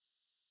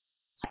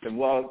Awesome.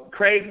 Well,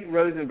 Craig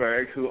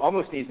Rosenberg, who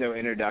almost needs no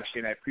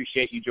introduction, I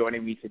appreciate you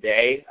joining me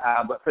today.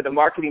 But for the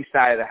marketing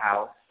side of the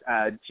house,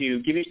 to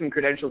give you some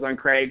credentials on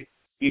Craig,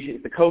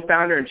 he's the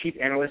co-founder and chief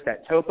analyst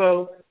at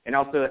Topo and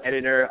also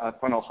editor of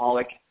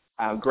Funnelholic.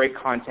 Great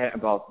content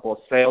about both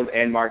sales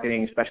and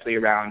marketing, especially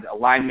around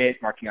alignment,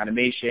 marketing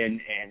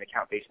automation, and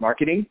account-based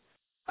marketing.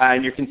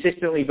 And you're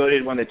consistently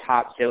voted one of the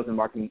top sales and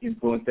marketing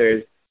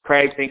influencers.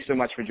 Craig, thanks so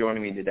much for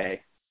joining me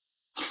today.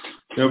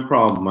 No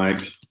problem, Mike.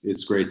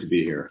 It's great to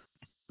be here.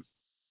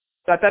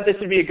 So I thought this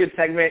would be a good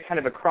segment, kind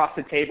of across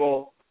the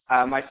table,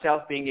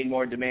 myself being in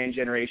more demand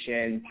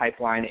generation,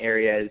 pipeline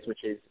areas,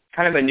 which is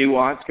kind of a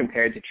nuance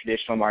compared to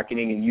traditional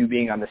marketing, and you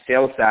being on the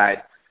sales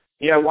side.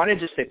 I wanted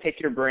just to pick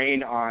your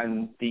brain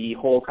on the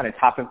whole kind of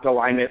topic of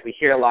alignment. We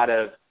hear a lot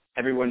of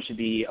everyone should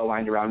be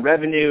aligned around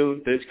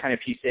revenue, those kind of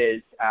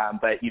pieces,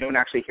 but you don't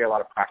actually hear a lot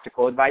of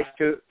practical advice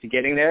to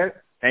getting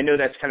there. And I know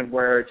that's kind of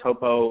where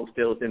Topo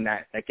fills in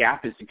that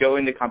gap, is to go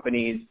into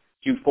companies,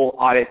 do full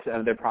audits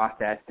of their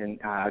process,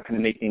 and kind of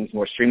make things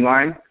more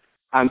streamlined.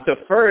 So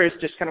first,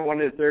 just kind of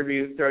wanted to throw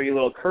you a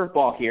little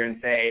curveball here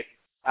and say,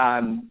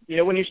 when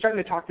you're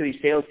starting to talk to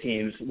these sales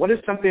teams, what is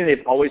something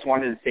they've always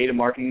wanted to say to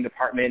marketing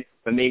department,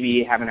 but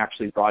maybe haven't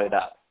actually brought it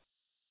up?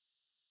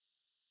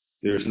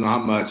 There's not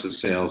much a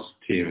sales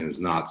team has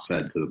not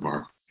said to the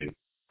marketing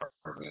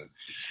department.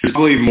 There's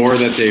probably more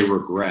that they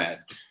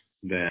regret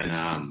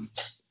than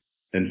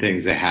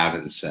things they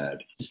haven't said.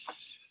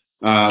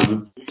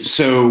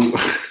 So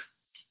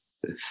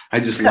I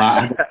just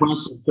laugh.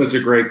 It's such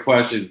a great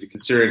question,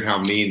 considering how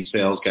mean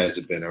sales guys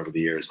have been over the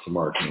years to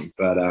marketing.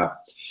 But I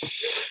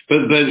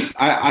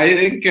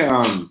think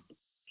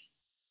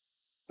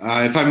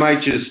if I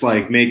might just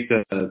like make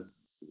the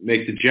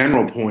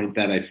general point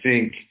that I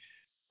think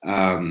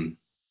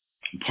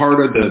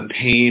part of the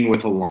pain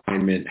with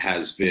alignment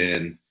has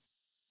been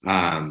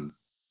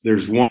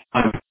there's the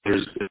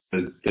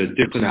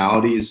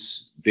personalities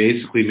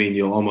basically mean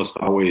you'll almost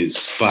always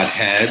butt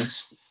heads.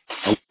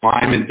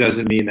 Alignment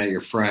doesn't mean that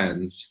you're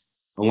friends.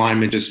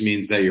 Alignment just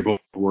means that you're both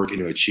working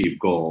to achieve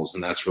goals,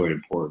 and that's really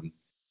important.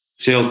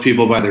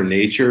 Salespeople, by their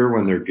nature,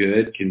 when they're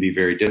good, can be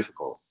very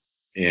difficult,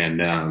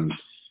 and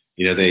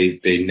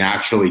they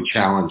naturally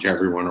challenge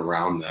everyone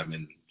around them,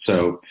 and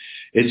so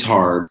it's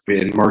hard.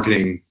 And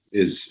marketing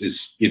is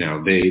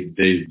they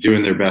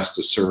doing their best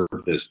to serve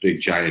this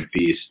big giant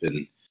beast,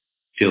 and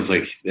feels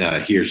like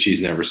he or she's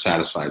never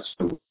satisfied.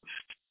 So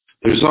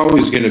there's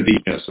always going to be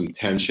some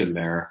tension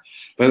there.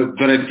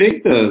 But I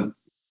think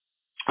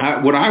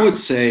what I would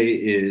say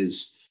is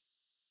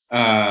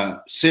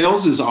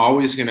sales is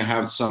always going to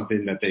have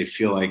something that they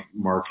feel like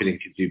marketing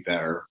could do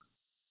better.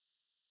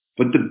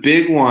 But the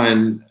big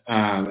one,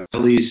 at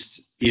least,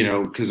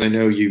 because I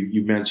know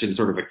you mentioned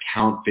sort of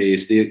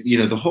account-based,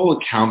 the whole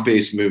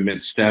account-based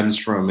movement stems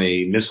from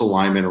a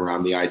misalignment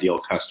around the ideal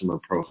customer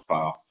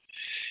profile.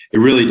 It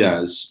really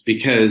does,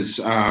 because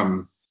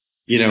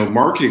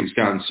marketing's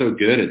gotten so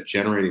good at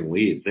generating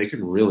leads. They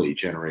can really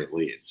generate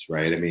leads,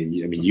 right? I mean,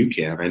 you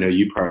can. I know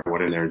you probably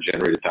went in there and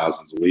generated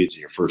thousands of leads in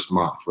your first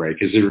month, right?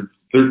 Because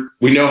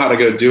we know how to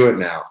go do it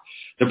now.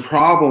 The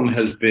problem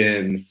has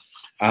been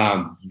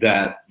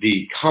that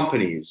the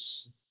companies,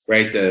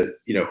 right,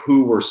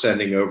 who we're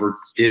sending over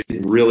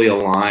didn't really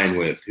align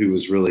with who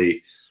was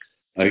really,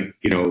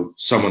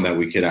 someone that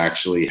we could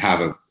actually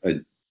have a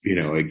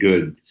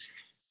good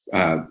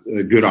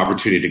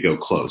opportunity to go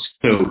close.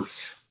 So,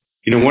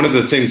 one of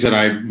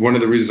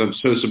the reasons I'm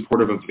so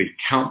supportive of the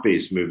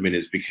account-based movement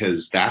is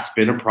because that's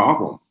been a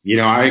problem.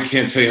 I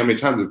can't tell you how many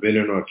times I've been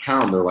in an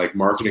account, they're like,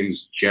 marketing's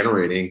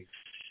generating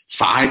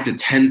 5,000 to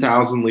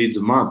 10,000 leads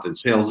a month, and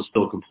sales is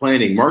still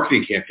complaining.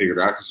 Marketing can't figure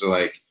it out because they're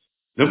like,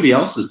 nobody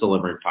else is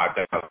delivering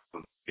 5,000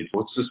 leads.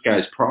 What's this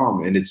guy's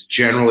problem? And it's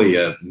generally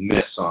a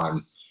miss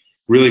on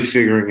really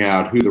figuring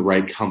out who the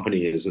right company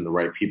is and the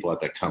right people at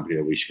that company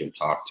that we should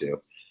talk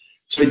to.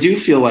 So I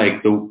do feel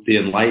like the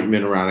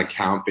enlightenment around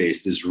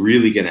account-based is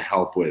really going to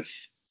help with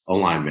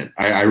alignment.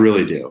 I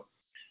really do.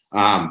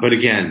 But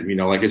again,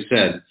 like I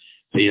said,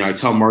 I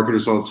tell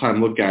marketers all the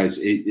time, look, guys,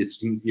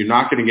 you're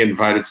not going to get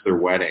invited to their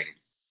wedding.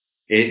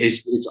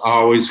 It's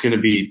always going to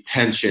be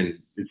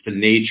tension. It's the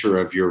nature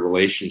of your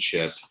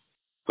relationship.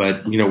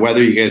 But,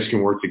 whether you guys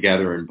can work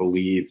together and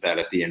believe that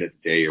at the end of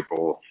the day, you're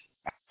both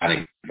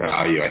adding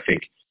value, I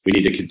think we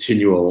need to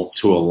continue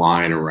to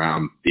align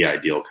around the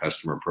ideal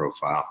customer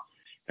profile.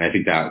 I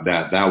think that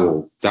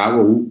will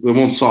it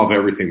won't solve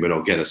everything, but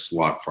it'll get us a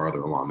lot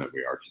farther along than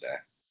we are today.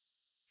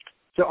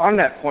 So on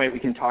that point, we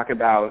can talk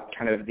about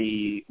kind of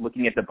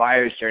looking at the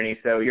buyer's journey.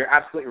 So you're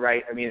absolutely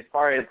right. I mean, as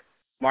far as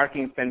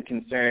marketing's been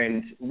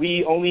concerned,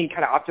 we only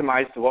kind of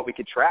optimized to what we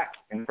could track.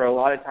 And for a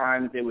lot of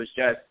times, it was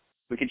just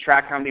we could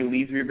track how many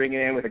leads we were bringing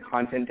in with a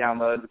content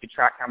download. We could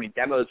track how many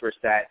demos were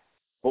set.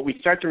 What we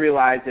start to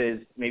realize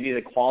is maybe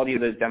the quality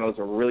of those demos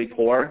are really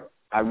poor,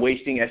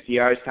 wasting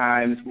SDR's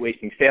time,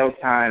 wasting sales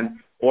time,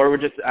 or we're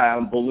just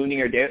ballooning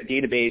our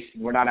database.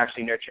 We're not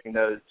actually nurturing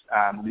those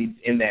leads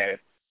in there.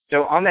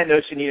 So on that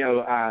notion,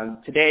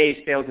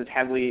 today sales is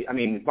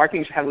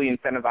marketing is heavily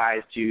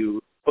incentivized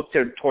to look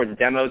towards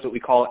demos, what we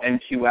call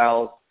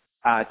MQL,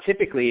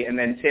 typically, and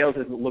then sales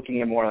is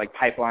looking at more like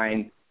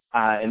pipeline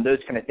and those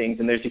kind of things,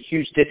 and there's a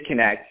huge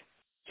disconnect.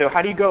 So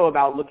how do you go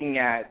about looking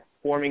at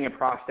forming a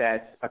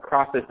process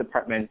across those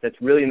departments that's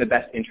really in the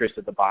best interest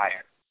of the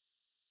buyer?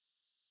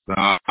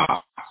 Yeah,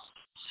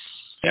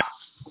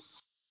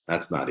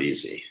 that's not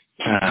easy.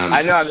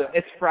 I know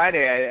it's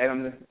Friday.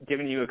 I'm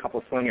giving you a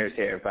couple slingers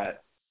here,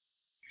 but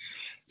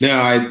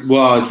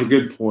well, it's a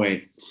good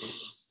point,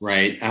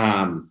 right?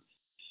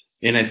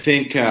 And I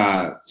think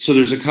so.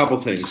 There's a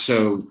couple things.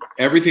 So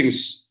everything's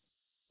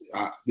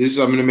I'm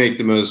going to make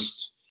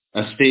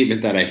a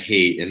statement that I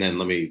hate, and then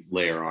let me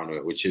layer onto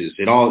it, which is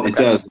it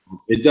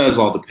does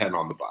all depend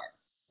on the buyer,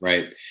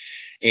 right?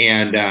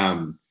 And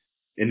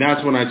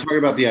that's when I talk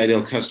about the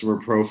ideal customer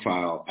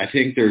profile. I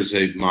think there's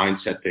a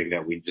mindset thing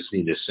that we just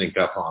need to sync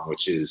up on,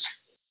 which is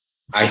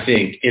I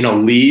think in a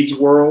leads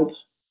world,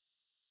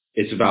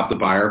 it's about the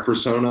buyer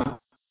persona.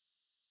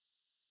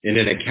 In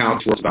an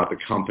account world, it's about the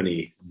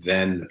company,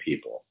 then the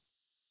people.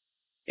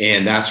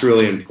 And that's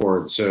really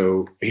important.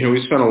 So,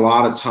 we spent a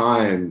lot of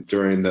time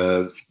during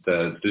the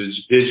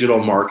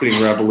digital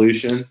marketing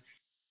revolution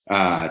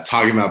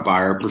talking about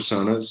buyer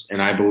personas,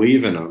 and I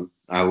believe in them.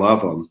 I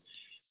love them.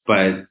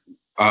 But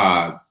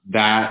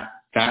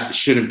that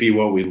shouldn't be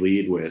what we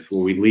lead with.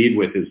 What we lead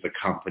with is the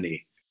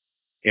company.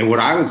 And what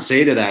I would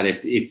say to that,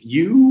 if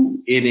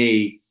you in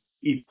a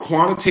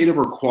quantitative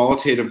or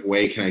qualitative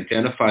way can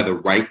identify the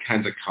right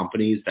kinds of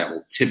companies that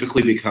will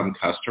typically become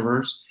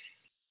customers,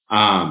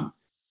 and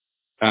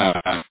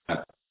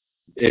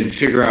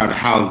figure out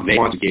how they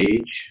want to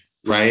engage,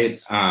 right?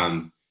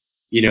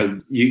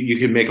 You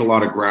can make a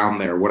lot of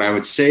ground there. What I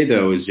would say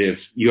though is if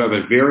you have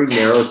a very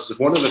narrow,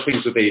 one of the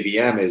things with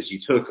ABM is you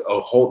took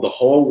the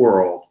whole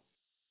world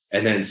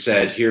and then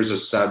said, here's a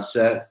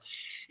subset.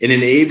 In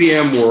an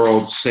ABM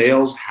world,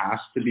 sales has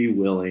to be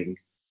willing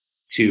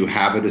to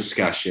have a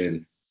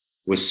discussion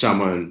with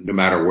someone no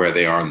matter where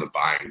they are in the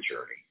buying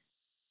journey.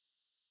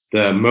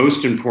 The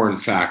most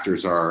important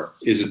factors are,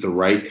 is it the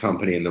right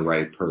company and the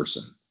right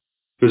person?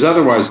 Because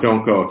otherwise,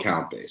 don't go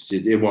account-based.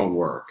 It won't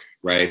work,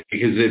 right?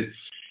 Because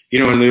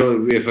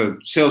if a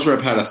sales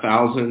rep had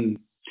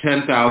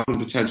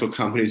 10,000 potential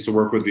companies to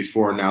work with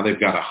before, and now they've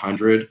got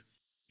 100,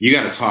 you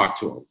got to talk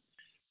to them.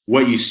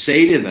 What you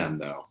say to them,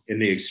 though, in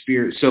the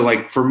experience, so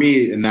like for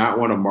me, in that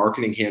one, a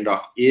marketing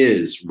handoff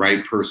is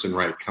right person,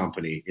 right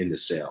company into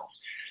sales.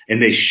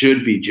 And they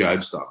should be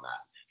judged on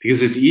that because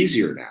it's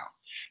easier now.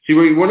 See,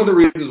 one of the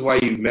reasons why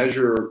you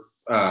measure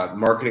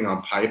marketing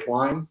on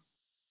pipeline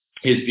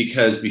is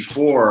because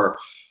before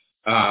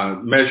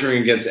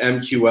measuring against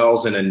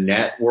MQLs in a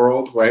net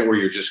world, right, where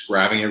you're just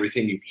grabbing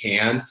everything you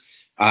can,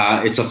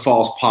 it's a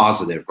false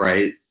positive,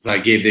 right? I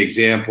gave the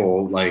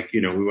example,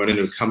 we went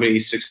into a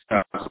company,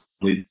 6,000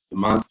 leads a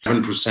month,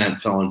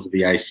 7% fell into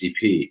the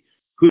ICP.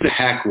 Who the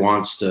heck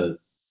wants to,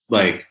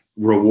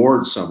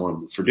 reward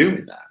someone for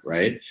doing that,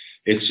 right?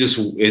 It's just,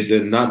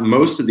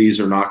 most of these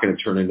are not going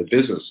to turn into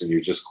business, and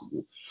you're just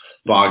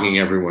bogging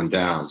everyone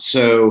down.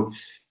 So,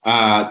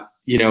 but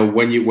in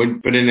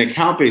an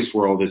account-based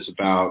world, it's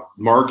about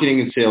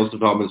marketing and sales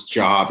development's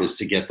job is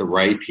to get the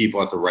right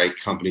people at the right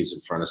companies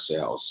in front of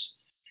sales.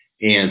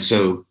 And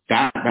so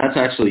that's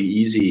actually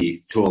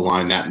easy to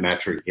align that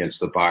metric against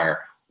the buyer.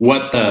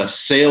 What the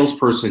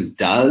salesperson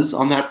does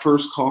on that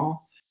first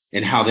call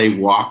and how they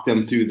walk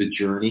them through the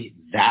journey,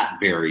 that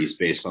varies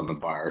based on the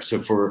buyer.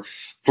 So for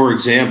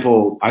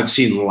example, I've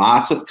seen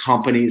lots of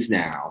companies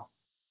now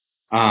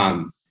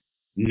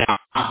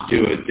not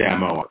do a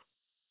demo.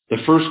 The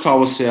first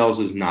call with sales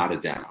is not a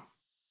demo,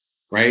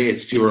 right?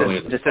 It's too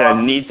early. Just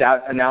a needs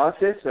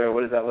analysis, or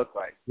what does that look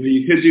like?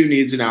 You could do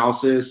needs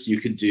analysis. You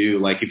could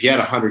do, if you had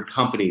 100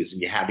 companies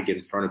and you had to get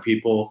in front of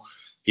people,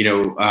 you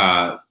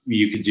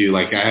could do,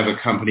 I have a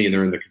company and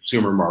they're in the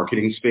consumer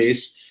marketing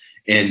space,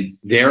 and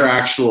their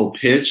actual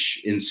pitch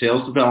in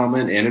sales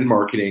development and in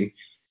marketing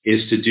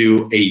is to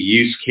do a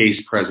use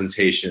case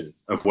presentation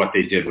of what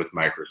they did with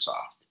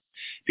Microsoft,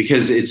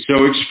 because it's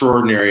so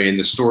extraordinary and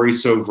the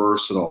story's so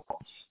versatile.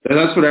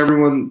 That's what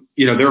everyone,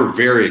 they're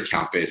very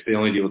account-based. They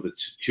only deal with the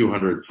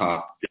 200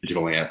 top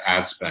digital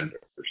ad spenders.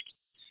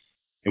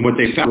 And what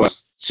they found was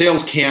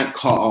sales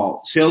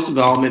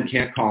development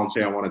can't call and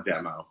say, I want a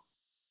demo,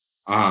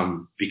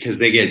 because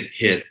they get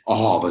hit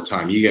all the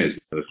time. You guys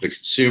know the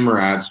consumer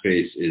ad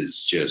space is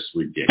just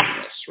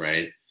ridiculous,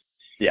 right?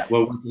 Yeah.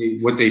 Well,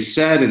 what they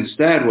said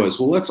instead was,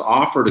 well, let's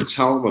offer to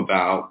tell them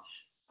about,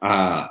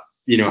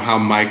 how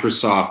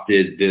Microsoft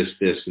did this,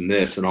 and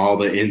this, and all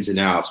the ins and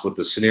outs, what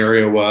the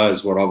scenario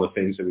was, what all the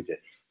things that we did.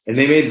 And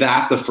they made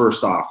that the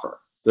first offer.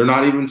 They're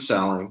not even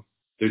selling.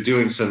 They're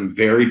doing some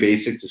very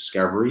basic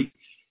discovery.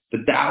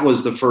 But that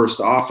was the first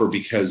offer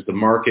because the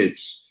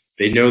markets,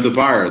 they know the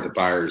buyer. The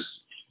buyer's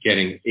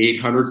getting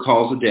 800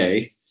 calls a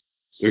day.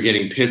 They're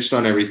getting pitched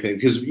on everything.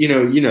 Because, you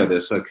know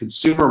this, a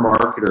consumer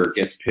marketer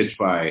gets pitched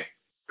by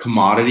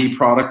commodity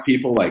product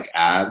people like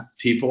ad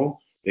people.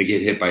 They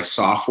get hit by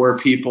software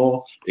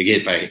people. They get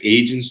hit by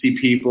agency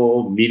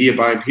people, media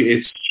buying people.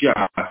 It's just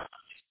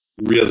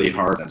really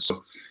hard. And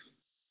so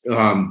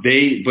what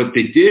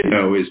they did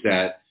know is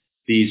that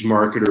these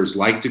marketers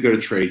like to go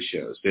to trade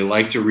shows. They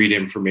like to read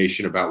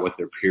information about what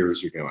their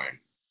peers are doing.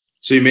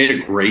 So you made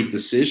a great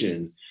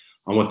decision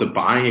on what the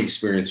buying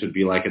experience would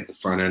be like at the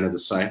front end of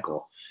the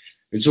cycle.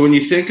 And so when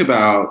you think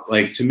about,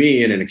 like, to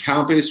me, in an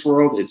account-based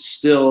world, it's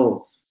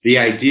still, the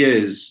idea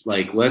is,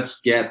 like, let's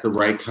get the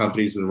right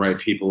companies and the right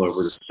people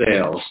over to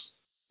sales.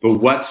 But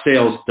what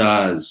sales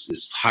does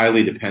is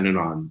highly dependent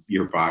on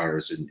your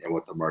buyers and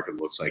what the market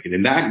looks like. And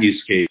in that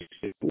use case,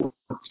 it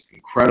worked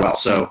incredible.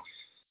 So,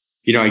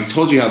 I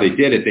told you how they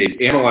did it.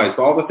 They analyzed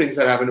all the things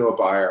that happen to a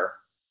buyer,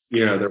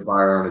 their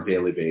buyer on a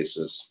daily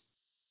basis.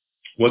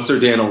 What's their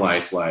day in a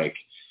life like?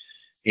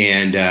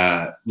 And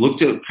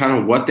looked at kind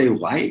of what they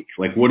like.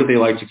 Like, what do they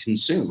like to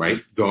consume, right?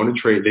 Going to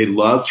trade. They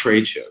love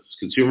trade shows.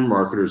 Consumer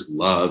marketers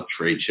love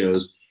trade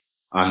shows.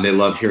 They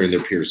love hearing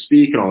their peers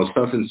speak and all this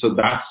stuff. And so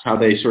that's how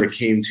they sort of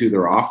came to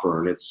their offer,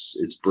 and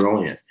it's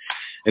brilliant.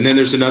 And then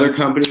there's another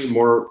company,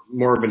 more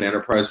of an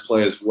enterprise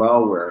play as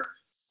well, where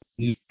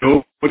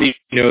nobody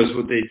knows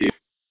what they do.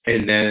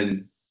 And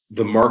then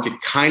the market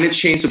kind of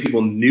changed, so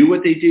people knew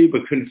what they do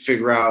but couldn't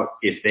figure out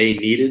if they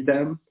needed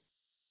them,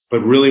 but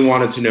really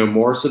wanted to know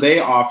more. So they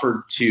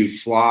offered to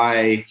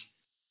fly.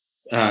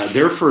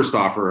 Their first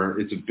offer,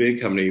 it's a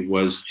big company,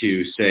 was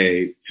to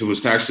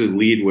actually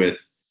lead with,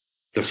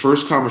 the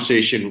first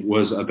conversation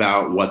was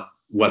about what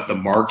the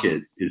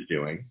market is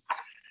doing.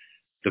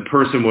 The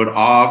person would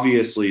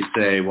obviously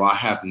say, well, I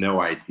have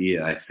no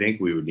idea. I think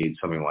we would need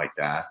something like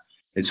that.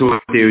 And so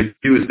what they would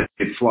do is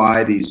they'd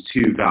fly these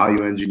two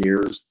value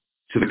engineers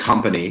to the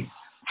company,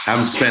 have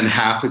them spend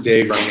half a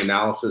day running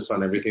analysis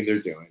on everything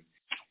they're doing,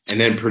 and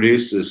then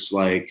produce this,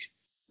 like,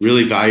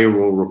 really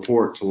valuable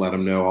report to let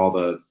them know all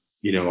the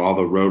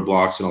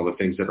roadblocks and all the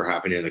things that are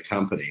happening in the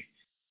company.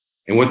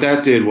 And what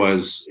that did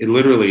was, they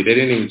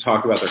didn't even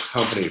talk about their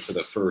company for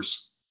the first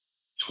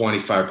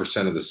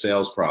 25% of the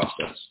sales process.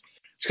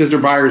 It's because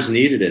their buyers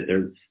needed it.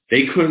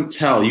 They couldn't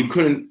tell. You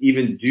couldn't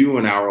even do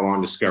an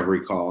hour-long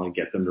discovery call and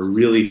get them to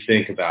really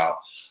think about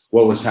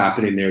what was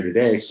happening there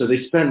today. So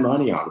they spend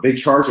money on it. They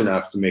charge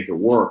enough to make it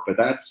work. But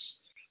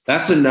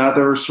that's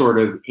another sort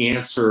of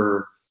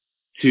answer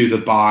to the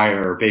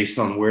buyer based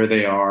on where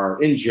they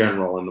are in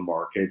general in the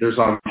market. There's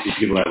obviously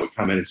people that would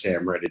come in and say,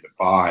 I'm ready to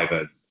buy,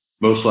 but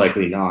most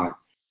likely not.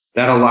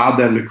 That allowed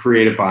them to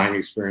create a buying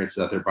experience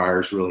that their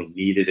buyers really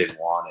needed and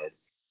wanted,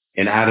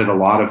 and added a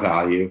lot of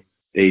value.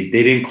 They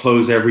didn't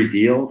close every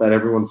deal that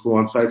everyone flew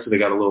on site, so they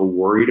got a little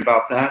worried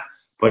about that.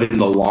 But in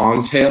the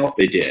long tail,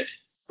 they did.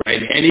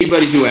 Right?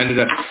 Anybody who ended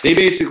up, they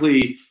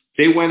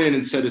went in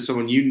and said to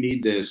someone, you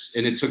need this,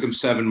 and it took them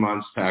 7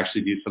 months to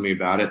actually do something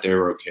about it. They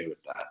were okay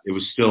with that. It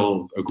was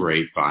still a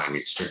great buying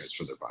experience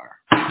for their buyer.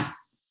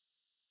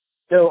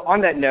 So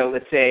on that note,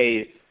 let's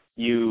say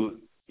you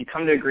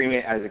come to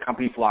agreement as a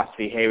company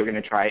philosophy, hey, we're going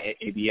to try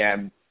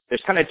ABM.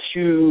 There's kind of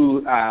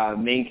two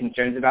main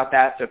concerns about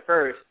that. So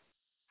first,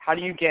 how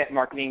do you get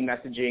marketing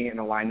messaging in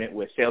alignment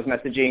with sales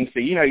messaging? So,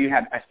 you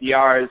have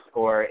SDRs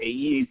or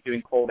AEs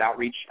doing cold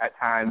outreach at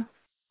times.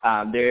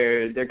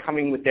 They're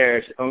coming with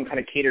their own kind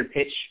of catered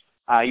pitch.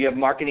 You have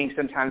marketing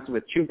sometimes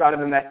with too broad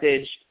of a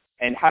message.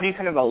 And how do you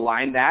kind of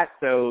align that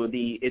so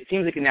it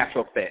seems like a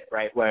natural fit,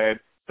 right,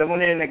 where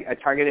someone in a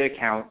targeted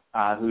account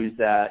who's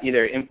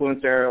either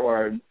influencer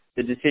or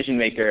the decision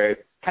maker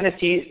kind of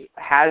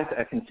has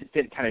a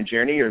consistent kind of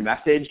journey or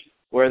message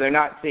where they're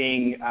not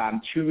seeing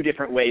two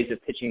different ways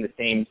of pitching the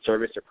same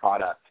service or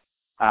product.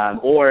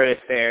 Or if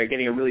they're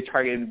getting a really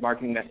targeted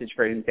marketing message,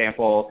 for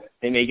example,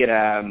 they may get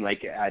a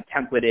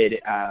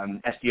templated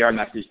SDR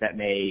message that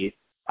may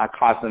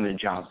cause them to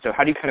jump. So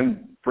how do you kind of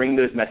bring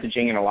those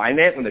messaging in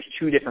alignment when there's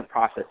two different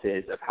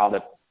processes of how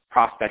the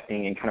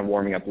prospecting and kind of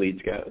warming up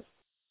leads goes?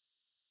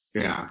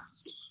 Yeah.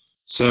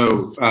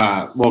 So,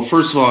 well,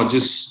 first of all,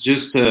 just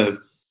to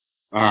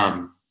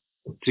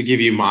give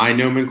you my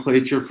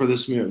nomenclature for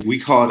this move, we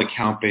call it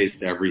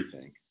account-based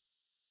everything.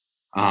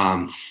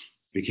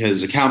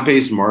 Because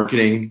account-based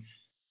marketing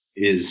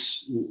is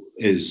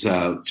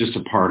just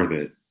a part of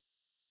it.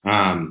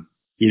 In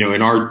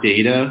our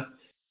data,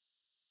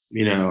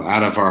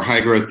 out of our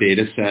high growth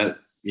data set,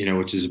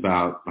 which is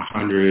about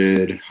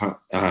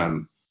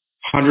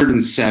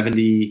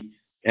 170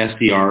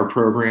 SDR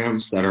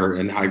programs that are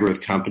in high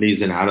growth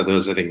companies, and out of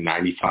those, I think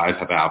 95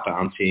 have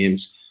outbound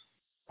teams.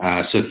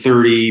 So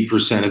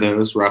 30% of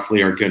those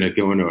roughly are going to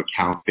go into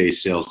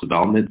account-based sales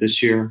development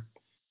this year.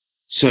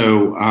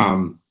 So,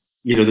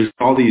 there's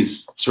all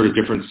these sort of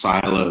different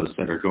silos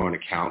that are going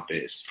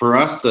account-based. For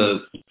us,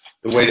 the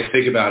way to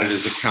think about it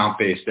is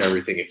account-based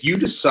everything. If you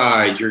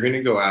decide you're going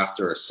to go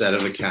after a set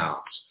of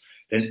accounts,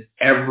 then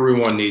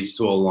everyone needs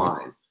to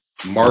align.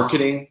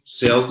 Marketing,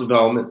 sales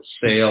development,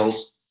 sales,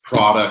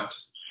 product,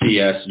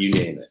 CS, you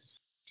name it.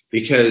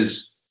 Because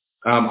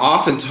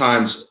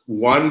oftentimes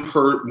one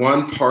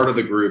part of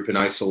the group in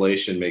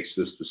isolation makes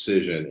this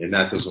decision, and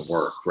that doesn't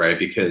work, right?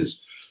 Because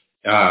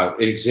an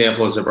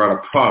example is I brought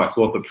up product.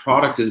 Well, if the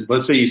product is,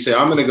 let's say you say,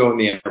 I'm going to go in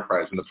the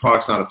enterprise, and the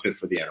product's not a fit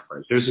for the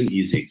enterprise. There's an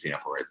easy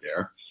example right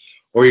there.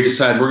 Or you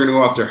decide we're going to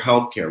go after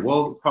healthcare.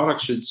 Well, the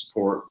product should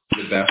support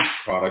the best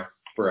product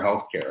for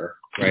healthcare,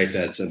 right,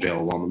 that's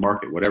available on the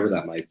market, whatever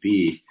that might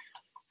be,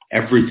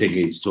 everything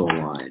needs to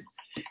align.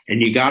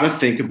 And you got to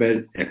think of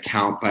it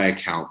account by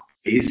account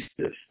basis.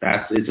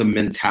 It's a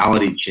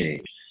mentality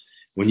change.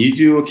 When you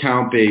do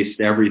account-based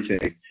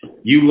everything,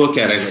 you look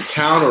at an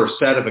account or a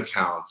set of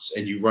accounts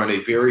and you run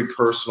a very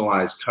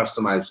personalized,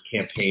 customized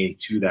campaign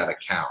to that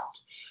account.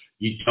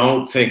 You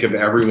don't think of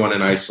everyone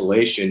in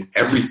isolation.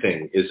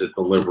 Everything is a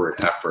deliberate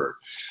effort.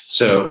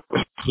 So,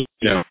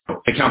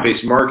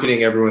 account-based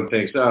marketing, everyone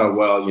thinks, oh,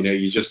 well,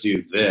 you just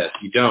do this.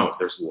 You don't.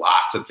 There's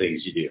lots of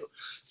things you do.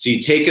 So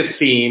you take a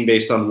theme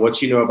based on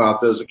what you know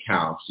about those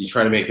accounts. You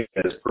try to make it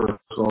as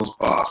personal as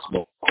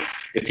possible.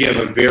 If you have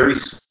a very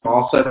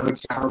small set of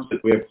accounts,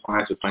 if we have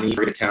clients with tiny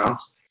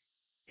accounts,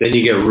 then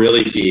you get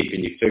really deep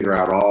and you figure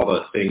out all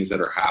the things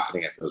that are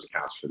happening at those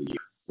accounts for the year,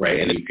 right?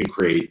 And then you can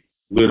create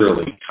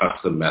literally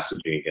custom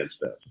messaging against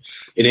those.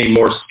 In a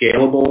more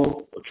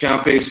scalable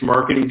account-based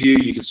marketing view,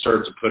 you can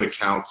start to put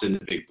accounts into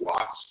big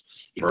blocks.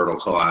 You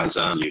verticalize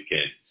them. You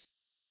can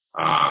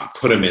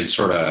put them in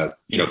sort of,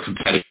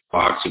 competitive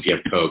blocks if you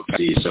have Coke,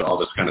 Pepsi, so all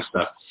this kind of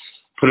stuff.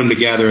 Put them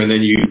together, and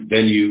then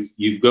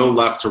you go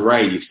left to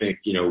right. You think,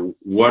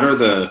 what are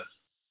the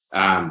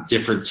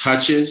different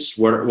touches?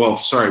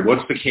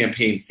 What's the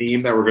campaign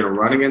theme that we're going to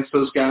run against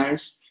those guys?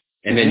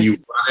 And then you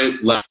run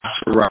it left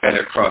to right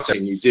across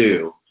everything you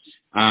do.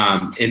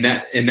 And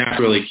that's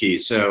really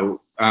key.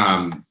 So,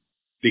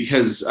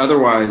 because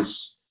otherwise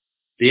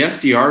the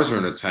SDRs are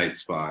in a tight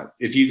spot.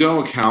 If you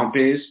go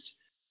account-based,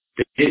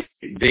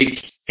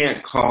 they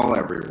can't call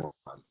everyone.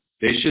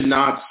 They should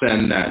not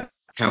send that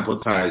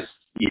templatized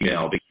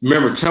email.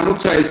 Remember,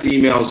 templatized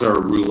emails are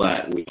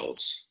roulette wheels,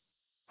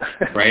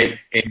 right?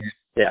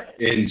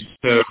 And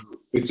so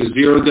it's a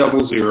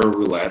 0-0-0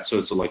 roulette, so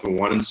it's like a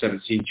 1 in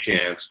 17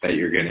 chance that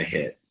you're going to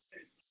hit.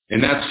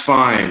 And that's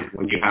fine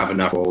when you have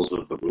enough rolls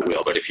of the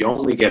wheel. But if you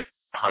only get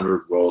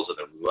 100 rolls of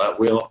the roulette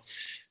wheel,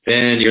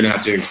 then you're going to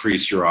have to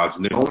increase your odds.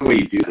 And the only way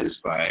you do this is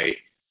by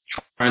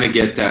trying to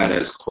get that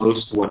as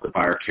close to what the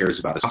buyer cares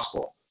about as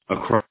possible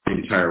across the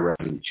entire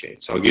revenue chain.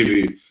 So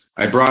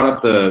I brought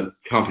up the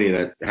company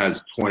that has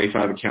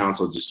 25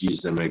 accounts. I'll just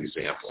use them as an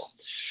example.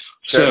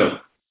 Sure.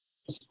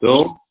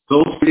 So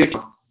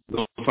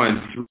they'll find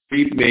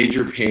 3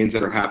 major pains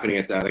that are happening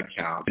at that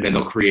account, and then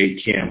they'll create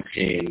the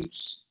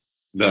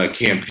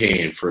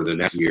campaign for the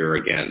next year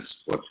against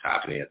what's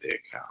happening at the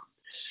account.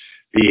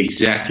 The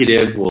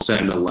executive will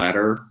send a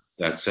letter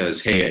that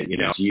says, hey, you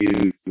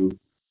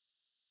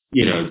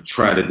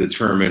try to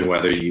determine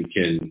whether you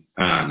can,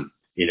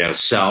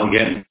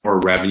 get more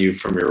revenue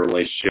from your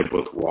relationship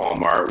with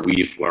Walmart.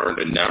 We've learned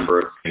a number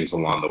of things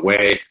along the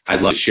way.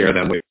 I'd love to share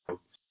them with you.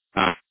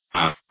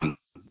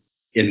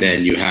 And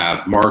then you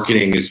have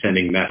marketing is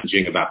sending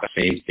messaging about the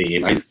same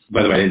theme.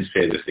 By the way, I didn't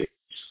say this thing.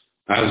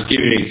 I was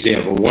giving an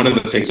example. One of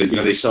the things that,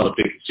 they sell to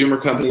big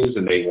consumer companies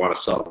and they want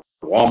to sell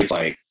to Walmart,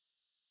 like,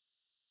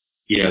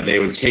 they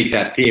would take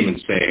that theme and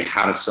say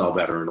how to sell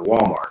better into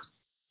Walmart.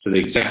 So the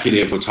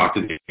executive would talk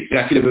to the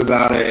executive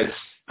about it.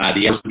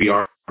 The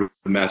SDR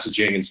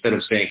messaging, instead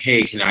of saying,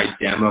 hey, can I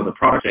demo the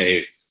product?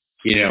 Say,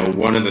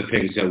 one of the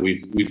things that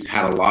we've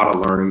had a lot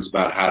of learnings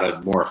about how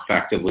to more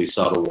effectively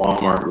sell to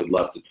Walmart. We'd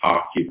love to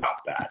talk to you about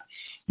that.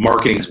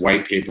 Marketing's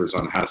white papers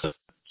on how to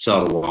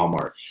sell to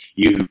Walmart.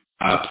 You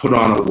put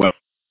on a web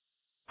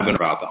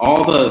about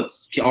all the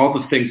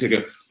things that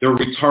go. Their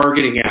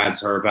retargeting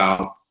ads are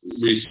about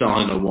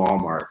reselling to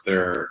Walmart.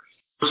 Their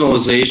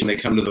personalization, they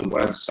come to the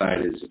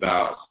website, is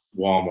about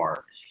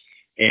Walmart.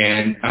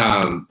 And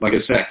like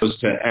I said, it goes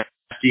to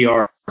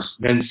SDRs,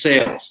 then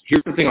sales.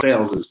 Here's the thing on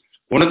sales is,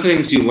 one of the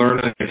things you learn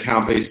in an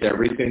account-based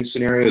everything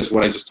scenario is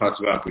what I just talked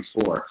about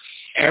before.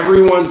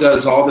 Everyone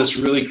does all this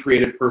really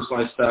creative,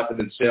 personalized stuff, and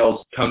then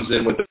sales comes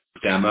in with a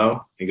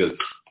demo and goes,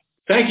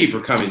 thank you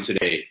for coming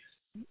today,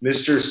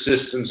 Mr.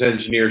 Systems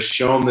Engineer,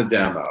 show them the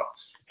demo.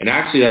 And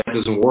actually that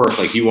doesn't work.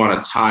 Like, you want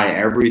to tie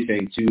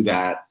everything to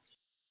that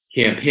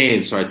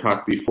campaign. So I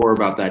talked before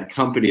about that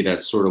company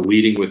that's sort of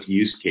leading with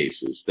use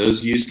cases.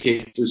 Those use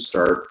cases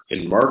start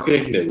in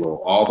marketing. They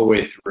roll all the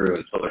way through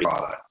until the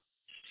product.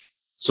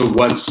 So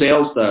what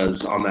sales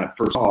does on that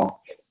first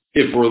call,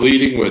 if we're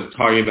leading with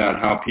talking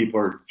about how people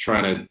are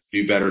trying to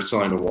do better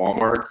selling to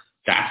Walmart,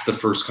 that's the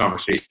first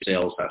conversation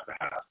sales has to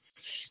have.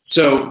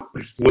 So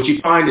what you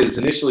find is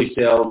initially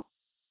sales,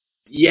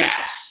 yes.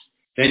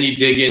 Then you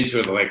dig into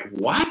it like,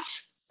 what?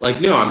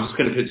 Like, no, I'm just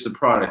going to pitch the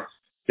product.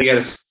 They got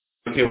to say,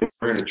 okay,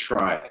 we're going to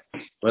try it.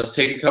 Let's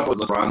take a couple,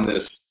 let's run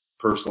this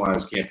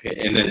personalized campaign.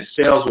 And then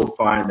sales will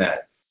find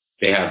that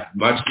they have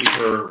much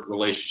deeper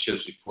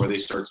relationships before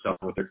they start selling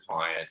with their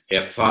client. They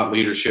have thought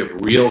leadership,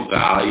 real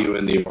value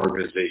in the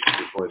organization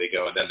before they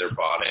go, and then they're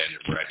bought in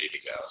and ready to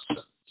go.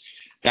 So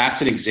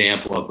that's an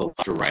example of the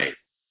left to right,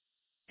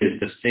 is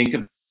to think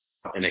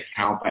about an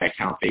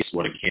account-by-account basis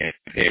what a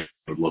campaign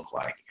would look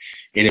like.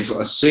 And if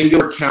a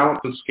single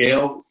account to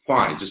scale,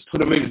 fine, just put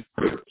them in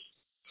groups.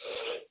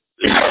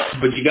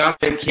 But you got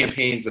to have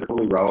campaigns that are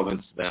really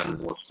relevant to them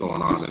and what's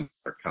going on in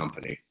their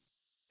company.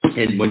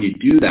 And when you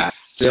do that,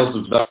 sales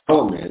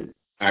development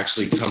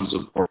actually comes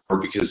aboard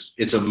because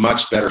it's a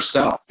much better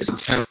sell. It's a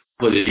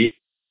templated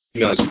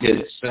email. You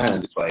hit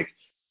send. It's like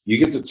you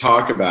get to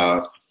talk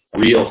about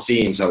real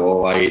themes that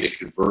will allow you to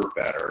convert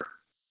better.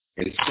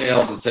 In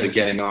sales, instead of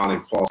getting on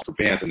and false for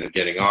bands and then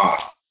getting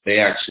off, they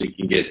actually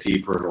can get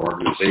deeper into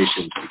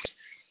organizations because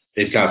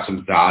they've got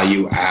some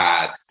value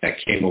add that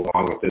came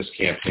along with this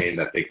campaign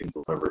that they can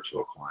deliver to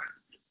a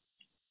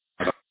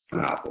client.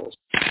 Apples.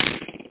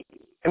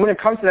 And when it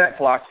comes to that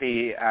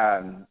philosophy,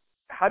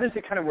 how does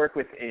it kind of work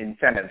with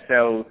incentives?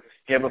 So,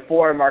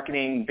 before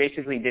marketing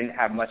basically didn't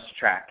have much to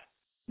track.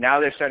 Now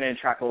they're starting to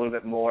track a little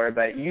bit more,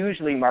 but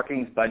usually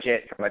marketing's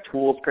budget from a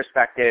tools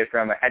perspective,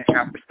 from a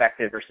headcount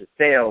perspective versus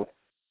sales,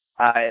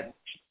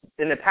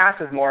 in the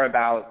past was more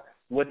about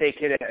what they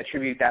could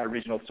attribute that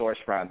original source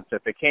from. So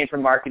if it came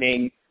from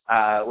marketing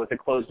with a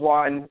closed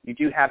one, you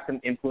do have some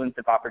influence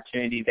of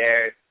opportunity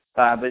there,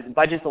 but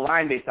budget's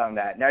aligned based on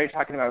that. Now you're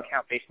talking about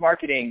account-based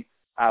marketing,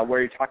 where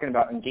you're talking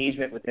about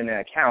engagement within an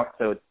account.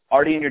 So it's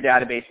already in your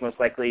database most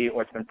likely,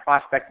 or it's been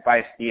prospected by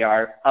a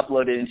SDR,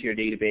 uploaded into your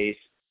database.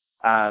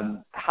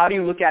 How do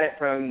you look at it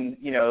from,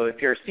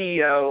 if you're a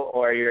CEO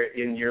or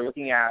you're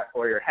looking at,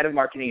 or you're head of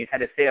marketing and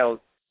head of sales,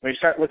 when you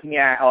start looking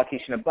at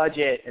allocation of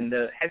budget and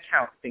the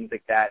headcount, things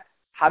like that,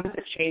 how does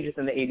it change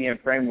within the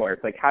ABM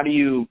framework? Like, how do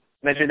you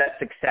measure that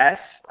success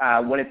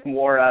when it's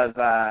more of,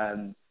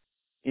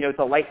 it's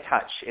a light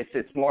touch.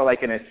 It's more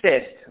like an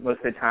assist most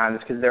of the times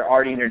because they're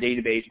already in your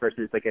database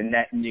versus like a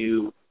net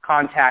new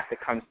contact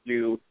that comes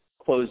through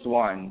closed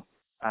one.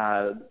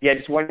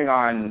 Just wondering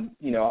on,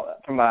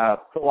 from a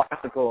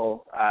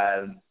philosophical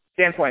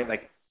standpoint,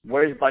 like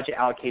where's budget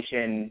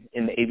allocation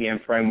in the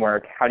ABM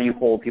framework? How do you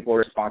hold people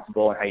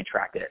responsible and how you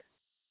track it?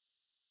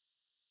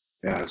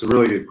 Yeah, it's a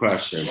really good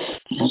question.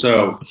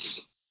 So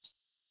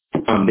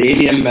the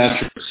ABM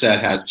metric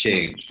set has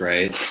changed,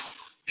 right?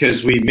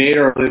 Because we made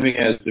our living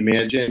as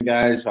demand gen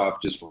guys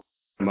off just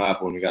them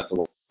up when we got the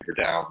little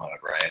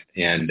download, right?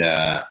 And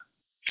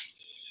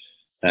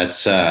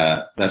that's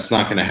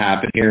not going to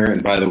happen here.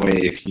 And by the way,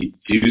 if you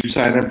do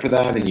sign up for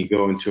that and you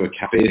go into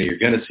account beta, you're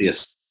going to see a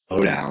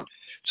slowdown.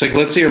 So like,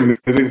 let's say you're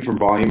moving from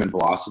volume and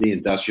velocity,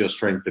 industrial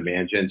strength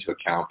demand gen to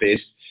account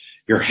based,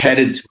 you're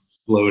headed to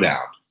a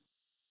slowdown,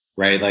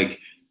 right? Like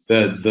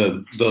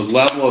the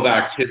level of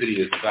activity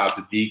is about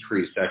to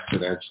decrease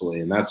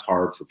exponentially, and that's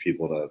hard for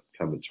people to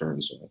come to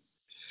terms with.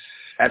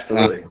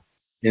 Absolutely.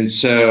 And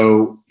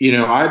so,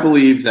 I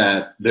believe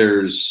that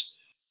there's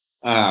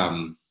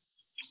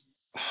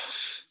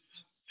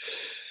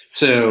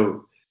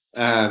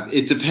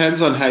it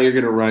depends on how you're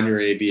going to run your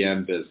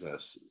ABM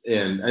business.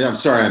 And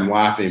I'm sorry, I'm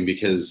laughing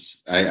because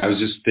I was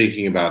just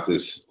thinking about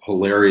this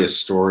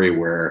hilarious story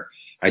where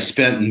I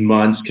spent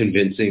months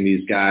convincing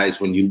these guys,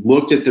 when you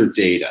looked at their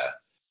data,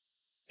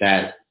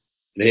 that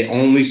they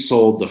only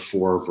sold the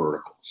 4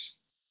 verticals,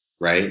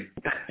 right?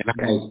 And I'm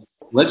like,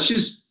 let's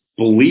just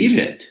believe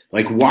it.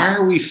 Like, why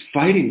are we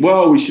fighting?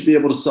 Whoa, we should be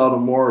able to sell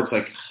them more. It's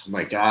like, oh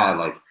my God,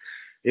 like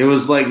it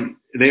was like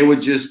they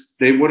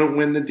wouldn't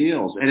win the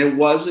deals. And it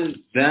wasn't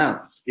them.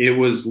 It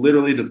was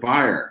literally the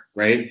buyer,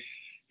 right?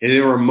 And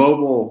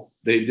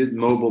they did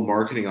mobile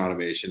marketing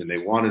automation, and they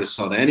wanted to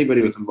sell to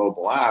anybody with a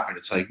mobile app. And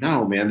it's like,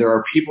 no, man, there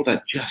are people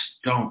that just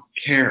don't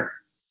care,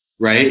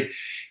 right?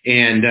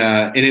 And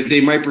if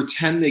they might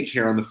pretend they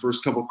care on the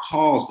first couple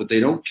calls, but they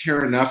don't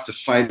care enough to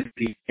fight at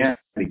the end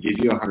to give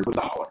you $100,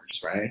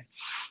 right?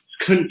 Just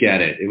couldn't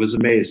get it. It was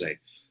amazing.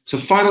 So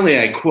finally,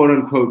 I quote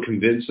unquote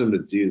convinced them to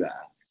do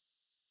that.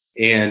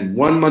 And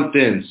 1 month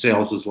in,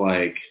 sales was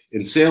like,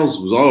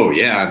 oh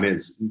yeah, I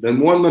mean, then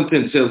 1 month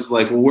in, sales was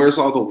like, well, where's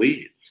all the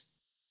leads?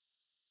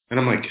 And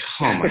I'm like,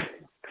 oh my,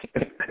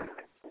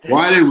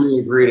 why did we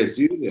agree to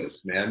do this,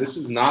 man? This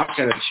is not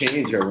going to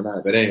change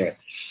overnight. But anyway,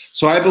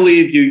 so I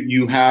believe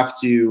you have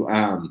to,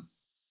 I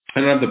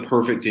don't have the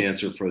perfect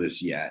answer for this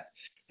yet,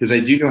 because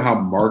I do know how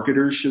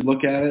marketers should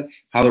look at it.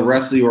 How the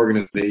rest of the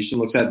organization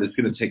looks at it, it's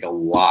going to take a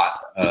lot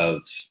of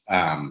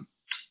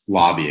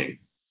lobbying,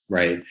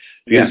 right?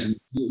 Because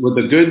what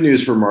the good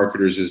news for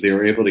marketers is they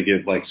were able to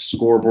give like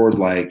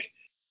scoreboard-like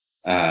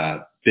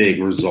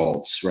big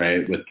results,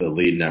 right, with the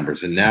lead numbers.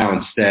 And now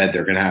instead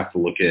they're going to have to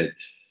look at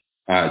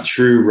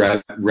true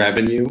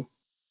revenue,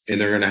 and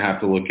they're going to have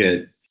to look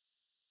at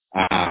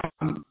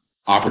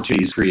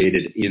opportunities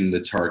created in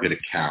the target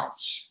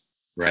accounts,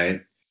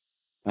 right?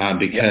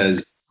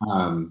 Because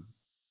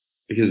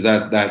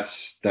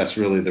that's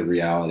really the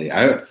reality.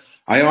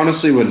 I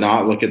honestly would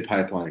not look at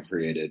pipeline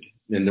created,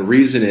 and the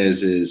reason is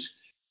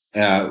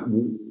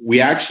we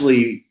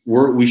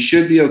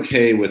should be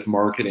okay with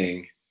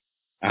marketing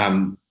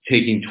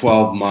taking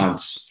 12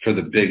 months for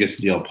the biggest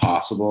deal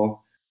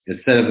possible,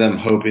 instead of them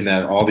hoping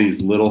that all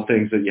these little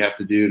things that you have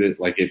to do to,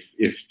 like,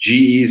 if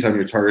GE's on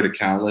your target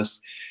account list,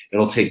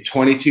 it'll take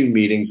 22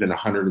 meetings and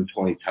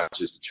 120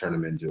 touches to turn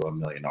them into $1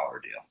 million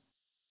deal.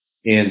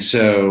 And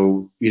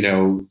so,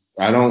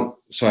 I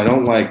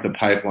don't like the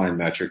pipeline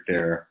metric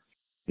there.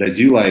 But I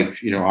do like,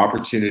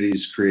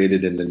 opportunities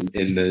created in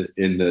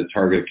the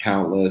target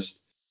account list.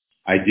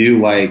 I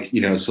do like,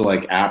 so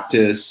like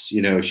Aptis,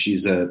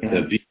 she's the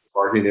VP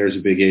marketing there is a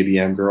big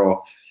ABM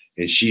girl,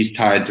 and she's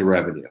tied to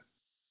revenue.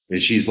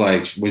 And she's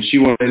like, when she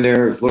went in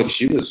there, look,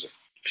 she was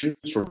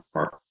from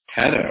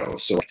Marketo,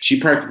 so she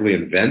practically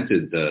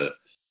invented the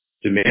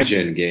demand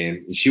gen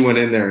game. And she went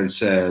in there and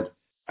said,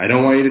 I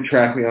don't want you to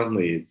track me on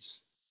leads.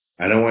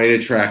 I don't want you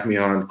to track me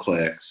on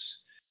clicks.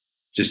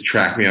 Just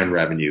track me on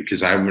revenue,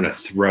 because I'm going to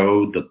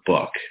throw the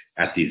book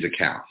at these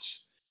accounts.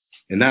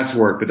 And that's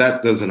work, but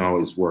that doesn't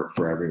always work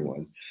for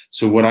everyone.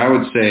 So what I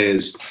would say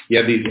is you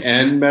have these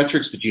end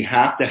metrics, but you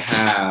have to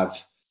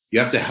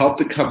help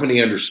the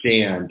company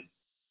understand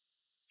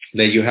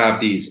that you have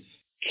these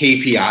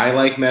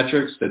KPI-like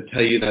metrics that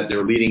tell you that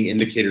they're leading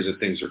indicators that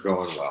things are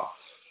going well.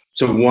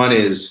 So one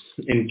is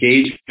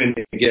engagement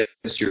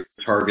against your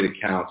target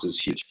accounts is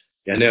huge.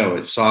 I know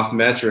it's soft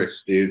metrics,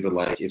 dude, but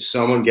like if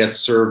someone gets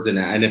served an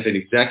ad, and if an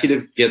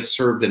executive gets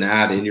served an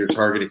ad in your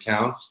target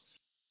accounts,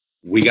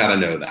 we got to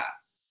know that.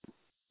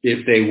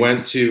 If they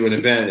went to an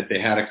event, if they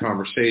had a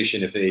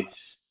conversation, if they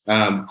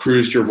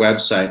cruised your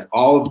website,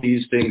 all of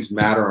these things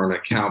matter on an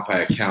account by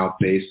account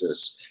basis,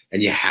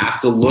 and you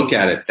have to look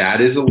at it.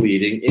 That is a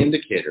leading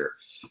indicator.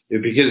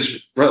 Because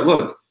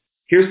look,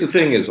 here's the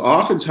thing: is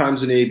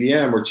oftentimes in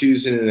ABM we're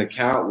choosing an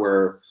account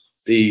where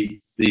the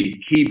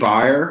key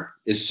buyer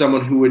is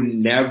someone who would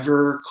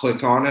never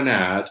click on an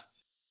ad,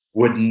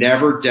 would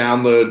never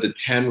download the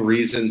 10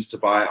 reasons to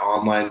buy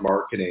online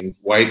marketing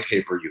white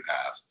paper you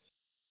have.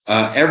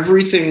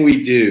 Everything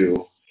we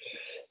do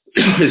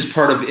is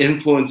part of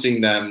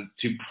influencing them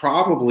to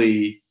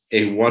probably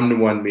a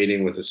one-to-one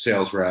meeting with a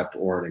sales rep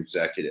or an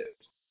executive.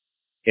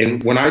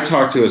 And when I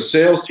talk to a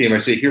sales team,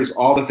 I say, here's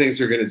all the things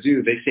they're going to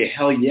do. They say,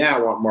 hell yeah, I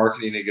want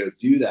marketing to go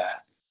do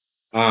that.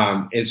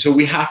 And so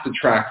we have to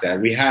track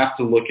that. We have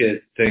to look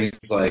at things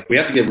like, we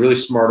have to get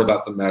really smart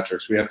about the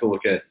metrics. We have to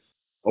look at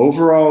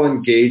overall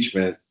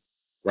engagement,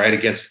 right,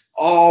 against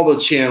all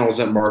the channels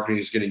that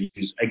marketing is going to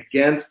use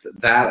against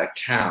that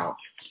account,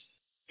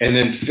 and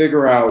then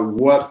figure out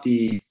what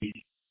the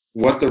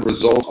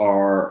results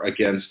are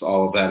against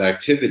all of that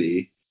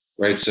activity,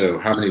 right? So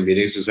how many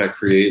meetings does that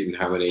create, and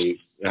how many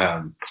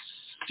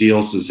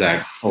deals does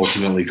that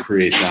ultimately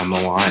create down the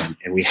line?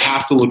 And we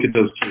have to look at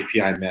those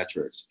KPI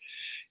metrics.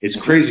 It's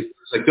crazy.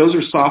 It's like, those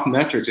are soft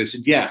metrics. I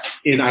said, yes,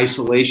 in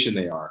isolation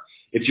they are.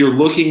 If you're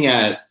looking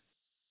at,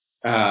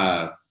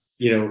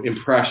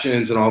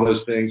 impressions and all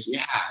those things,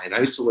 yeah, in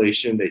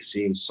isolation they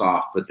seem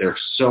soft, but they're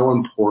so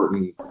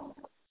important.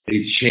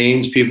 They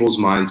change people's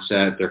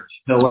mindset. They're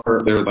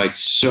killer. They're like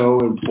so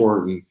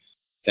important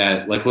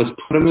that, like, let's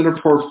put them in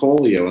a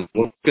portfolio and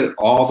look at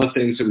all the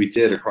things that we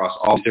did across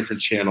all the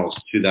different channels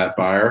to that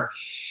buyer.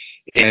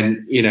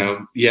 And,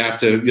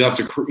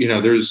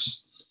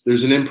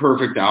 there's an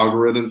imperfect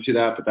algorithm to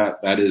that, but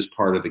that is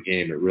part of the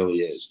game. It really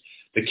is.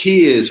 The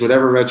key is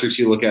whatever metrics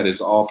you look at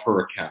is all per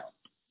account.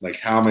 Like,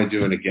 how am I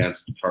doing against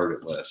the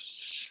target list?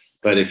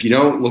 But if you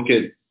don't look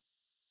at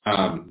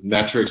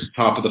metrics,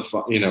 top of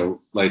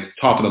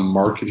the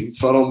marketing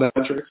funnel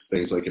metrics,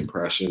 things like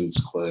impressions,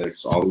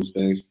 clicks, all these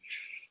things,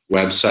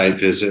 website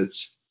visits,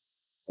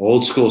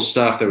 old school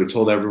stuff that we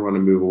told everyone to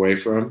move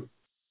away from.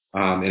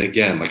 And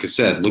again, like I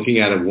said, looking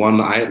at it one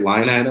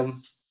line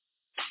item,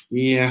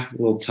 yeah,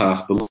 a little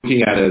tough, but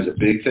looking at it as a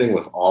big thing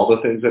with all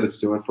the things that it's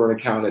doing for an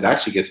account, it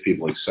actually gets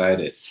people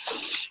excited.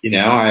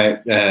 I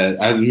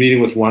was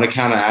meeting with one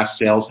account. I asked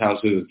sales how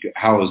it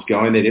was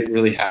going. They didn't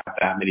really have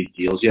that many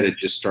deals yet. It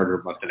just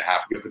started a month and a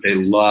half ago, but they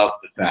loved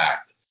the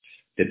fact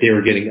that they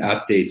were getting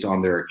updates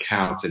on their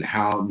accounts and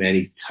how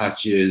many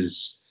touches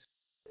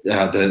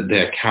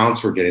the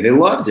accounts were getting. They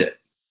loved it.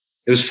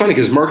 It was funny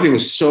because marketing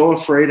was so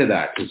afraid of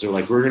that, because they're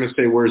like, we're going to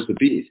say, where's the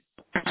beef?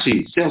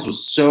 Actually, sales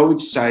was so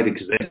excited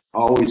because they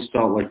always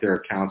felt like their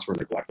accounts were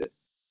neglected.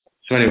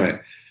 So anyway,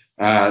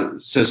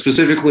 so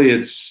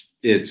specifically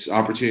it's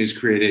opportunities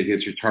created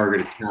against your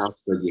target accounts,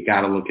 but you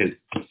got to look at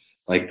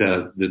like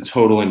the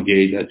total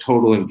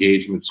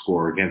engagement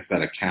score against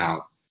that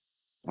account,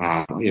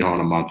 on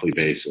a monthly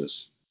basis.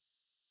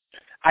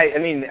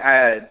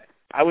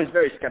 I was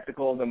very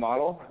skeptical of the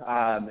model,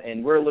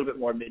 and we're a little bit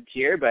more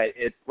mid-tier, but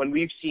when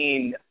we've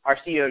seen, our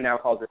CEO now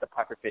calls it the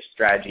pufferfish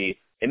strategy.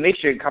 It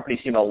makes your company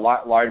seem a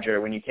lot larger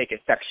when you take a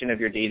section of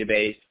your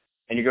database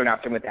and you're going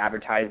after them with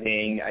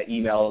advertising,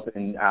 emails,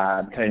 and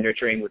kind of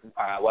nurturing with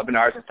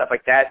webinars and stuff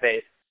like that.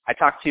 I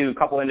talked to a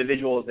couple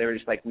individuals. They were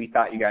just like, we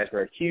thought you guys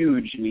were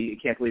huge. We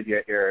can't believe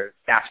your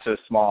staff's so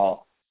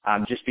small,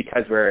 just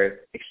because we're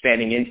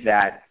expanding into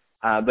that.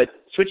 But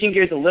switching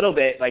gears a little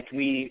bit, like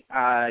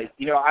I'm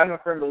a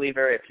firm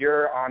believer, if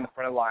you're on the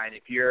front of the line,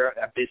 if you're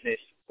a business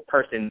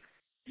person,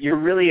 you're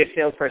really a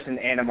salesperson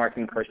and a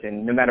marketing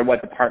person, no matter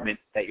what department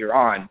that you're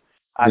on.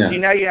 So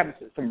now you have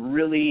some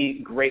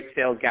really great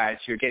sales guys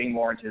who are getting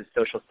more into the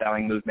social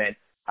selling movement,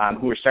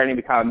 who are starting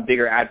to become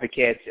bigger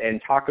advocates and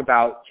talk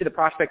about to the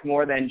prospect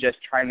more than just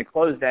trying to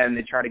close them.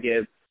 They try to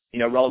give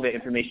relevant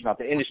information about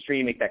the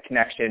industry, make that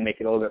connection,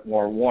 make it a little bit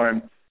more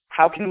warm.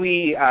 How can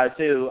we,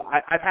 so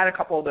I've had a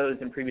couple of those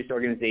in previous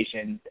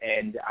organizations,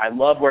 and I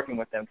love working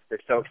with them because they're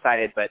so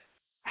excited, but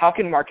how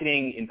can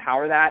marketing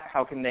empower that?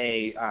 How can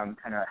they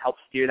kind of help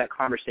steer that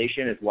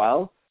conversation as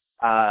well?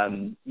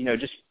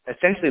 just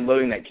essentially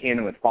loading that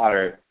cannon with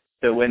fodder.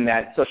 So when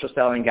that social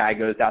selling guy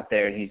goes out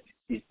there and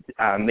he's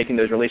making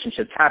those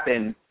relationships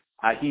happen,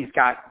 he's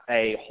got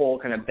a whole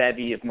kind of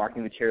bevy of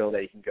marketing material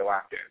that he can go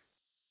after.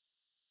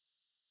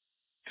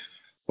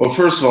 Well,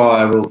 first of all,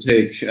 I will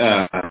take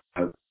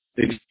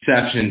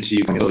exception to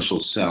you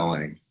social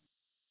selling.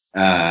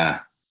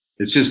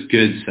 It's just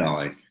good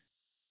selling.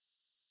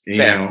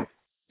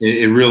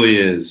 It really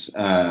is.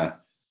 I'm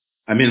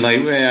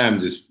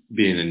just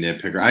being a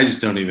nitpicker. I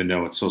just don't even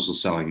know what social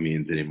selling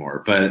means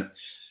anymore. But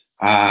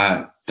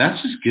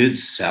that's just good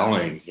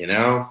selling,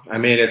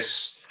 It's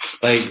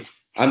like,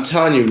 I'm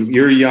telling you,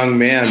 you're a young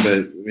man,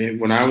 but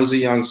when I was a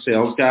young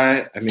sales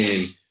guy,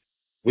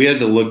 we had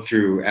to look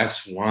through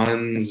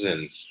S1s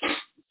and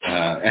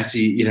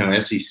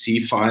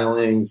SEC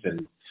filings,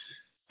 and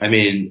I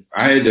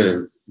had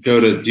to go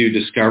to do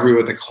discovery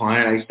with a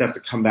client. I used to have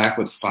to come back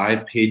with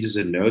 5 pages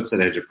of notes that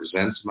I had to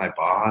present to my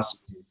boss.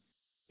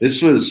 This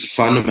was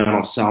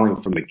fundamental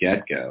selling from the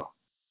get-go.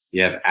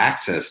 You have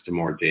access to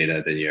more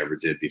data than you ever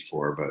did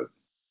before, but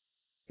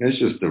it's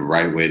just the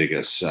right way to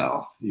go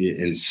sell.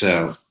 And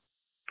so,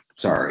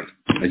 sorry,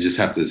 I just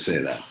have to say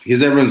that.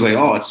 Because everyone's like,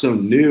 oh, it's so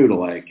new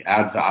to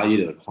add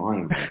value to the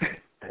client.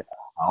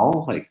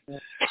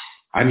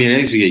 I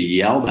used to get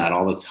yelled at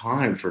all the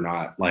time for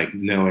not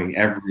knowing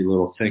every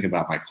little thing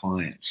about my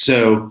client.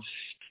 So,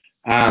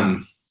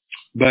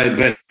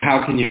 but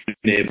how can you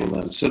enable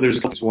them? So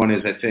there's one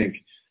is, I think,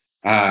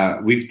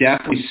 we've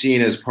definitely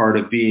seen as part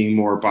of being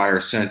more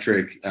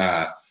buyer-centric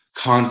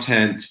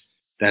content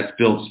that's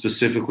built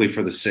specifically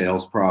for the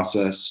sales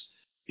process.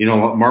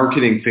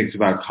 Marketing thinks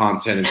about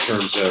content in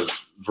terms of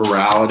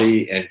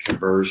virality and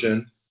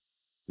conversion,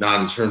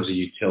 not in terms of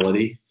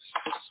utility.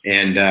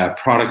 And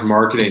product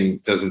marketing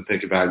doesn't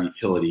think about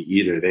utility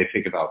either. They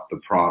think about the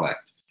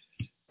product.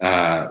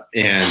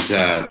 And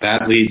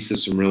that leads to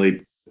some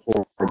really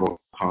horrible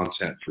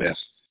content for this.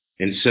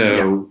 And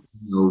so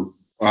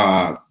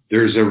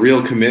there's a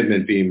real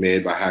commitment being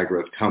made by high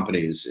growth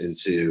companies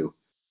into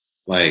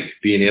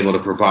being able to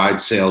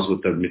provide sales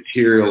with the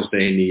materials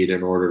they need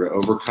in order to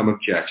overcome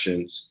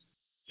objections,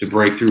 to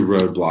break through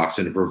roadblocks,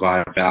 and to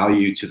provide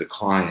value to the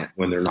client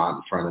when they're not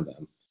in front of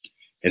them.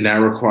 And that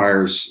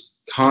requires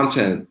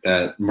content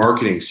that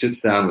marketing sits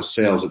down with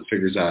sales and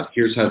figures out,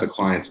 here's how the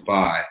clients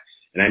buy.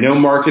 And I know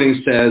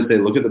marketing says they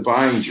look at the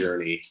buying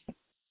journey,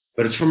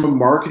 but it's from a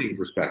marketing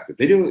perspective.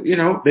 They do,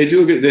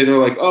 they're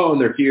like, oh,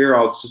 and they're here,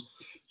 I'll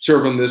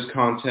serve them this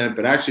content.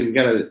 But actually, we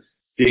got to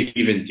dig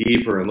even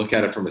deeper and look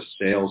at it from a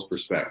sales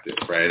perspective,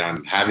 right?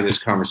 I'm having this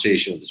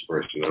conversation with this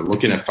person. They're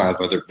looking at 5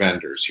 other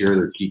vendors. Here are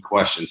their key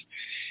questions.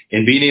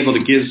 And being able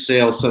to give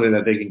sales something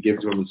that they can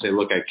give to them and say,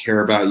 look, I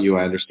care about you.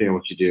 I understand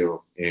what you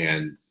do.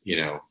 And,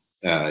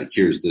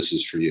 this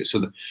is for you.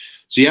 So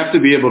you have to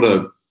be able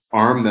to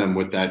arm them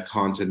with that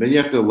content. Then you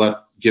have to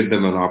give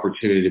them an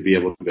opportunity to be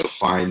able to go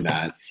find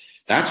that.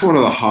 That's one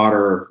of the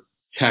hotter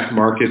tech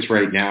markets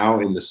right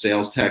now in the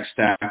sales tech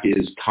stack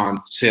is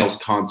sales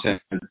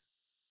content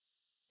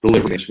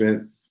delivery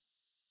management,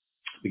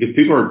 because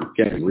people are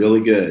getting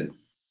really good,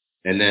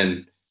 and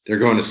then they're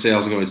going to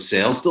sales and going,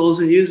 sales still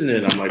isn't using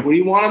it. I'm like, what do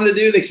you want them to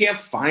do? They can't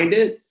find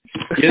it.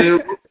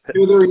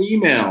 Through their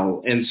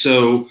email. And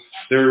so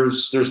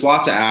there's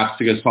lots of apps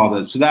to go solve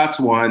that. So that's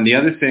one. The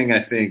other thing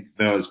I think,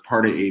 though, as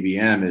part of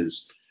ABM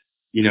is,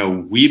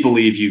 we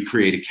believe you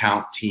create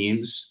account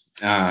teams.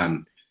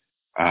 So,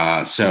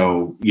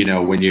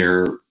 when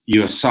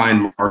you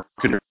assign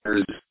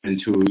marketers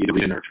into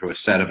either to a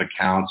set of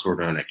accounts or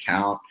to an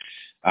account,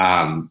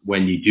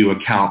 when you do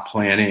account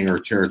planning or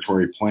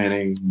territory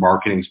planning,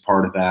 marketing's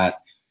part of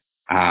that.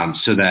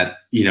 So that,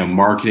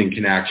 marketing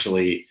can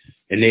actually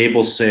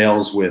enable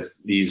sales with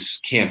these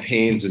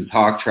campaigns and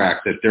talk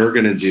tracks that they're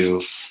going to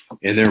do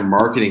in their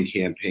marketing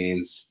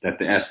campaigns that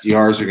the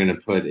SDRs are going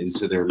to put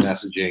into their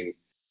messaging,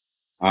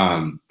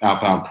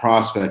 outbound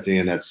prospecting,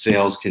 and that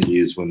sales can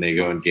use when they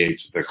go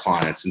engage with their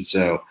clients. And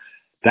so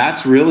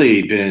that's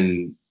really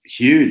been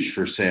huge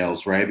for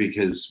sales, right?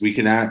 Because we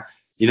can a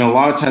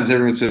lot of times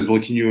everyone says, well,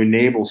 can you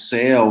enable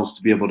sales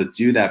to be able to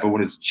do that? But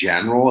when it's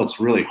general, it's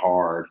really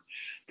hard.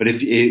 But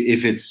if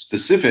it's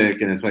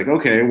specific and it's like,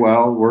 okay,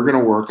 well, we're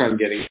going to work on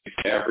getting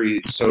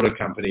every soda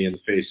company in the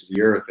face of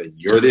the earth, and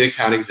you're the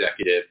account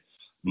executive.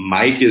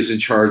 Mike is in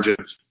charge of,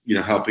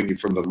 helping you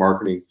from the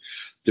marketing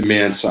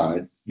demand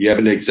side. You have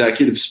an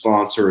executive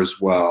sponsor as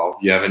well.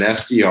 You have an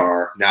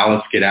SDR. Now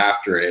let's get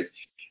after it.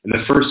 And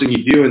the first thing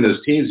you do in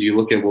those teams, you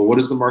look at, well, what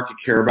does the market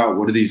care about?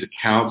 What do these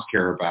accounts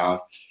care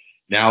about?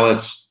 Now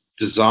let's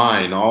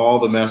design all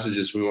the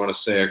messages we want to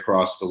say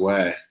across the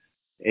way.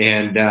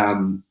 And,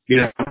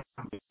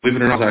 believe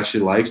it or not,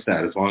 actually likes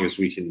that as long as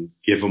we can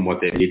give them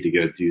what they need to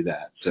go do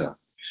that. So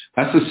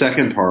that's the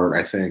second part,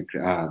 I think,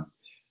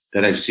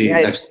 that I've seen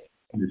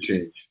the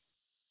change.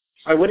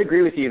 I would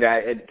agree with you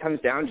that it comes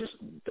down just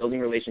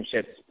building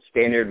relationships,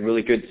 standard,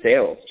 really good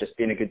sales, just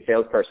being a good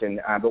salesperson.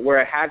 But where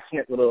I have seen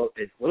it a little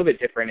bit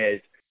different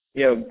is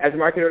as a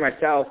marketer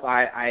myself,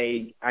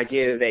 I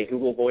give a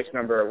Google Voice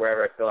number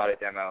wherever I fill out a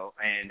demo,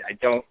 and I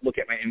don't look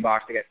at my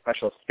inbox. I get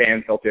special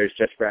spam filters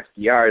just for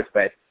SDRs,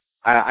 but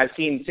I've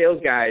seen sales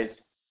guys,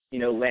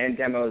 land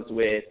demos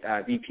with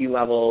VP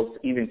levels,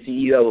 even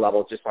CEO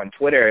levels just on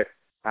Twitter.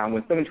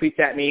 When someone tweets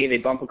at me, they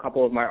bump a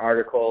couple of my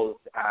articles.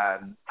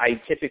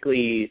 I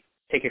typically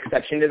take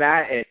exception to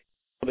that and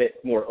a little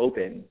bit more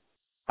open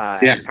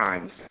at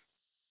times.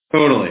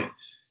 Totally.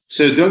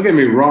 So don't get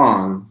me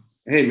wrong.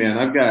 Hey, man,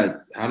 I've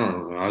got, I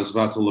don't know, I was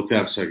about to look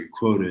up so I could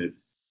quote it.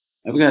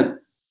 I've got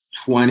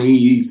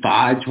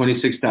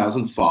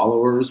 26,000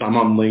 followers. I'm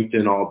on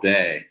LinkedIn all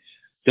day.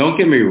 Don't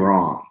get me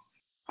wrong.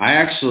 I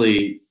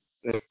actually,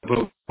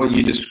 what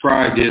you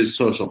described is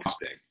social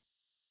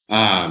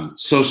posting.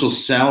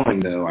 Social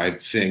selling, though, I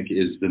think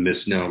is the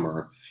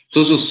misnomer.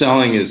 Social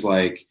selling is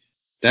like,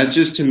 that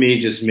just to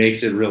me just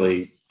makes it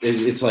really,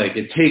 it's like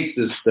it takes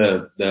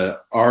the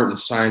art and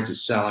science of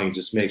selling,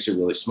 just makes it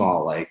really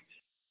small. Like,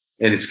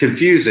 and it's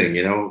confusing,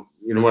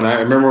 when I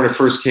remember when it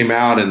first came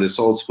out and this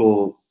old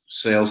school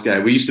sales guy,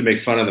 we used to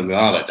make fun of them.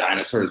 Oh, the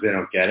dinosaurs, they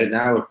don't get it.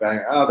 Now I look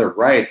back, oh, they're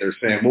right. They're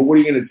saying, well, what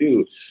are you going to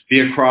do? Be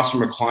across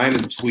from a client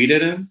and tweet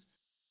at him?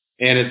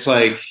 And it's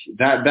like,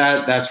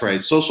 that's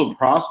right. Social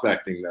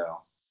prospecting, though,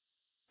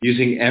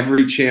 using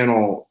every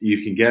channel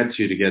you can get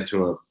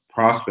to a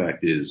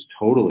prospect is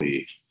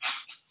totally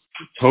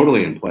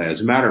in play. As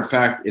a matter of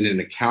fact, in an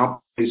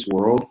account-based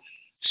world,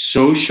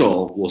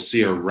 social will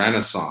see a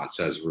renaissance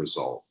as a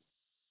result.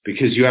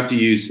 Because you have to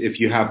use, if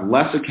you have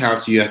less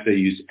accounts, you have to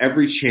use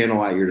every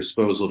channel at your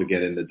disposal to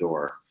get in the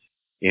door.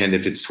 And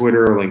if it's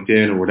Twitter or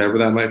LinkedIn or whatever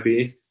that might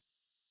be,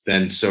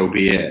 then so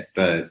be it.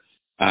 But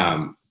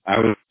I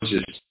was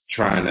just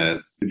trying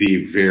to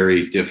be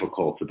very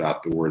difficult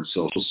about the word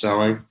social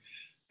selling.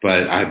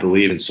 But I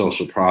believe in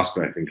social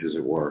prospecting because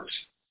it works.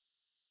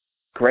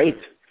 Great.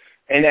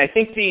 And I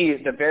think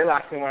the very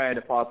last thing I wanted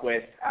to follow up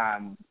with,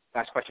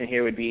 last question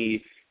here would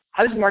be,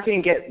 how does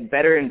marketing get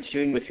better in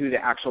tune with who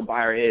the actual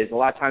buyer is? A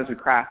lot of times we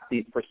craft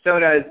these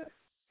personas.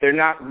 They're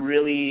not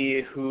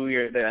really who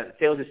the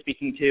sales is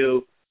speaking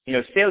to.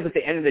 Sales at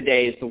the end of the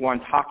day is the one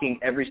talking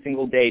every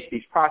single day to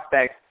these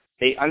prospects.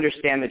 They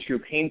understand the true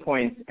pain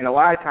points. And a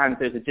lot of times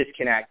there's a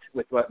disconnect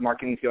with what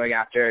marketing is going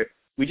after.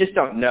 We just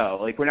don't know.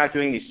 Like, we're not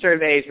doing these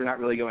surveys. We're not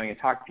really going and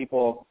talk to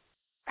people.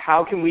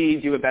 How can we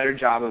do a better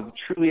job of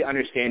truly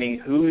understanding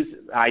who's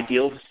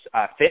ideal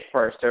fit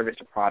for our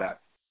service or product?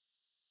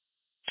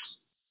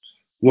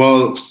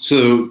 Well,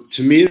 so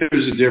to me,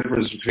 there's a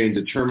difference between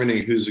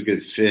determining who's a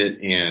good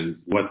fit and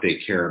what they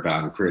care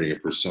about and creating a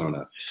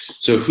persona.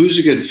 So who's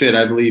a good fit,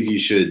 I believe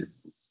you should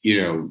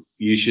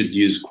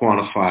use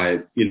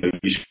quantify, you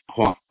should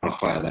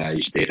quantify that,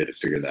 use data to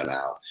figure that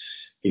out.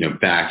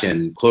 Back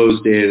end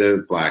closed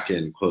data, back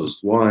end closed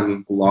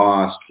won,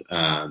 lost.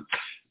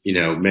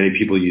 Many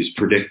people use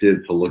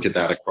predictive to look at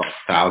that across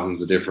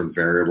thousands of different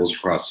variables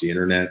across the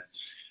internet.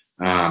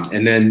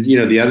 And then,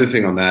 the other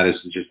thing on that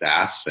is to just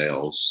ask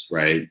sales,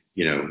 right?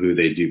 Who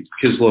they do.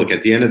 Because look,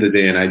 at the end of the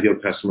day, an ideal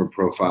customer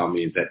profile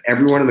means that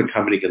everyone in the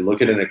company can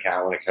look at an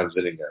account when it comes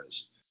in and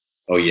goes,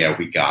 oh yeah,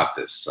 we got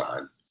this,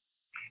 son.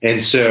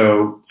 And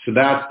so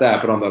that's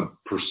that. But on the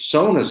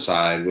persona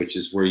side, which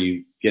is where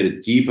you get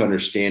a deep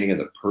understanding of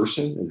the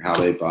person and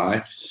how they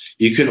buy,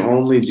 you can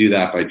only do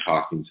that by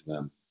talking to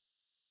them.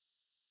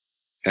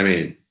 I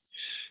mean,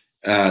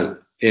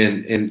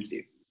 and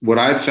what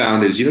I've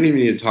found is you don't even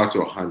need to talk to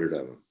 100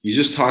 of them.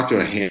 You just talk to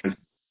a handful.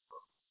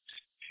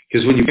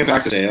 Because when you get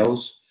back to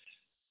sales,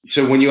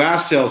 so when you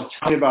ask sales,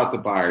 tell me about the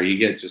buyer, you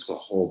get just a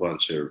whole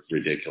bunch of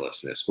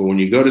ridiculousness. But when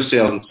you go to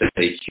sales and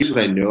say, here's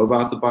what I know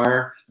about the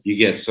buyer, you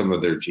get some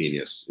of their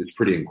genius. It's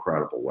pretty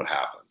incredible what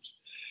happens.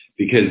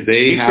 Because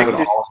they have it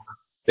all.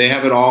 They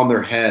have it all in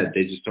their head.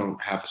 They just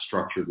don't have a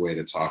structured way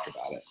to talk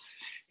about it.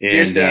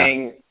 And you're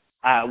saying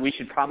we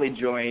should probably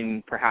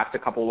join perhaps a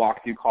couple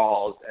walkthrough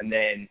calls and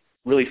then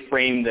really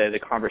frame the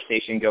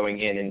conversation going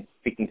in and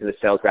speaking to the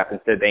sales rep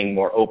instead of being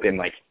more open,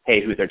 like,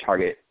 hey, who's their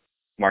target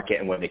market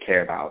and what they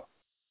care about.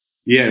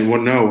 Yeah, well,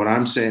 no, what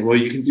I'm saying, well,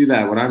 you can do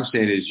that. What I'm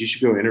saying is you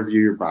should go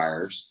interview your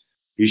buyers.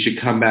 You should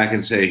come back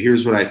and say,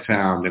 here's what I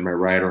found. Am I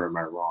right or am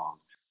I wrong?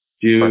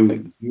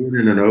 Do it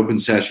in an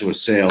open session with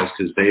sales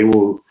because they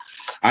will.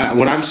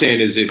 What I'm saying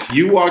is if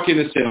you walk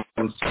into sales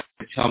and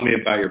tell me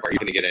about your buyer, you're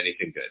going to get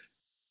anything good.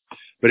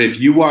 But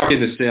if you walk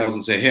into sales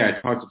and say, hey, I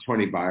talked to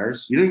 20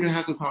 buyers, you don't even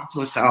have to talk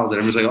to a salesman.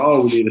 Everyone's like,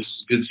 oh, we need a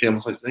good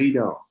sample size. No, you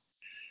don't.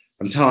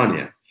 I'm telling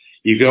you.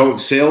 You go,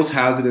 sales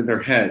has it in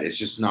their head. It's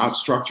just not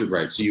structured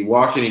right. So you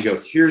walk in and you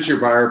go, here's your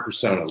buyer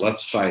persona.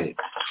 Let's fight.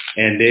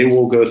 And they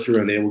will go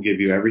through and they will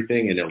give you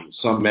everything. And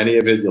many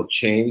of it you'll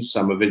change.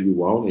 Some of it you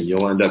won't. And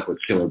you'll end up with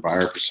killer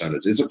buyer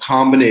personas. It's a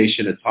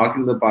combination of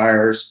talking to the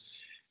buyers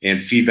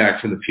and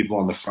feedback from the people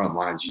on the front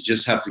lines. You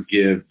just have to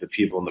give the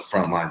people on the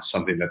front lines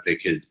something that they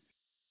could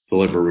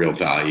deliver real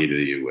value to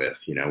you with,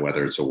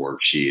 whether it's a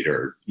worksheet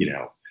or,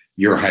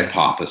 your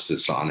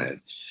hypothesis on it.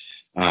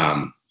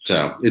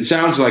 So it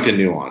sounds like a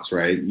nuance,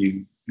 right?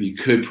 You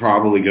could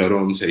probably go to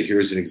them and say,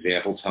 here's an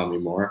example, tell me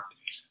more.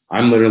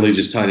 I'm literally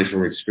just telling you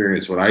from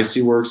experience. What I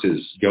see works is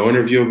go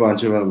interview a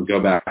bunch of them, go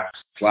back,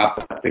 slap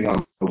that thing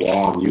on the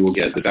wall, and you will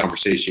get the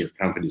conversation your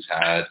company's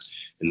had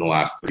in the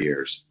last 3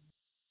 years.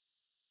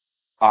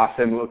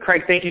 Awesome. Well,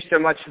 Craig, thank you so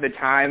much for the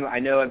time. I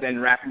know I've been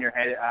wrapping your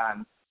head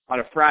on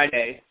a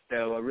Friday,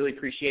 so I really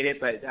appreciate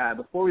it. But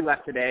before we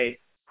left today,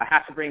 I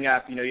have to bring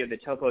up, you have the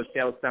Topo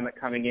Sales Summit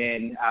coming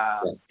in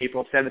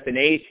April 7th and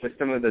 8th with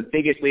some of the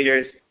biggest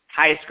leaders,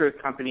 highest growth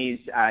companies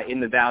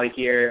in the Valley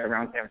here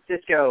around San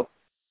Francisco.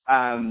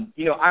 I'm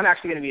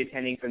actually going to be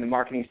attending from the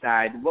marketing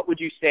side. What would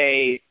you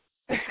say,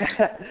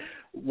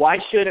 why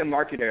should a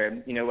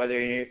marketer, whether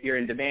you're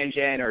in demand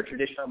gen or a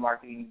traditional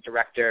marketing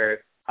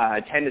director,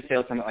 attend a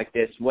sales summit like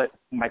this? What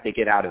might they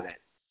get out of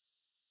it?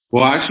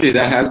 Well, actually,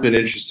 that has been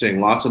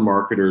interesting. Lots of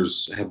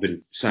marketers have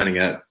been signing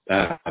up,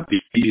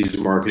 BPs,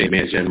 marketing,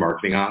 demand gen,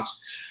 marketing ops.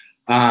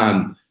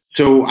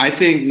 So I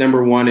think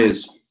number one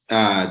is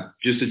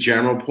just a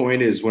general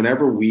point is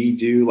whenever we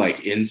do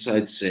like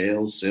inside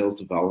sales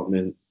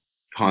development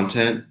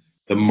content,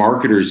 the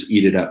marketers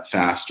eat it up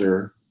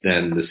faster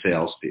than the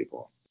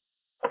salespeople.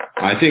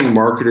 I think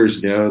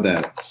marketers know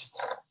that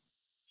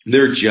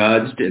they're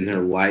judged and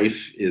their life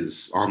is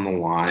on the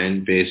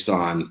line based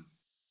on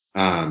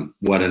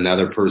what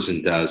another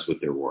person does with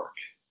their work.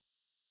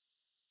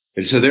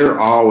 And so they're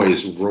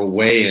always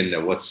way into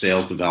what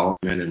sales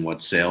development and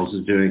what sales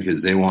is doing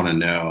because they want to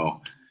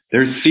know.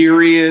 Their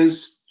theory is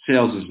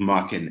sales is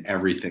mucking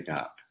everything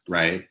up,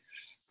 right?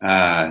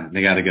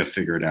 They got to go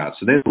figure it out.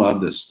 So they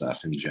love this stuff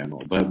in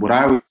general. But what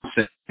I would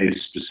say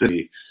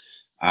specifically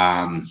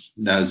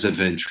that's of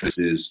interest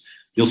is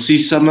you'll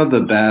see some of the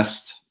best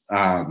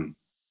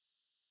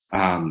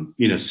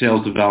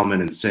sales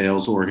development and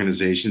sales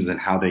organizations and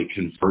how they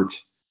convert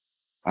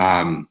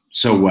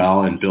so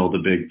well and build a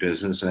big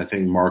business. And I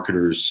think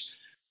marketers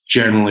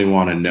generally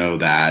want to know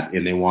that,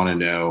 and they want to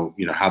know,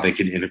 how they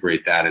can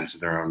integrate that into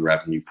their own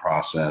revenue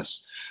process.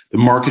 The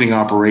marketing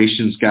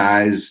operations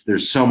guys,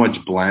 there's so much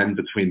blend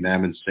between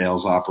them and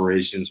sales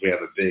operations. We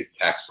have a big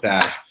tech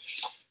stack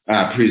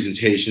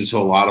presentation,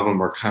 so a lot of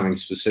them are coming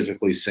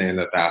specifically saying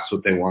that that's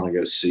what they want to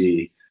go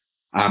see.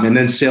 And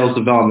then sales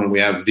development, we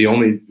have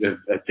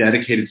a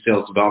dedicated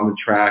sales development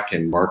track,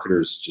 and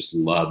marketers just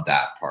love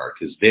that part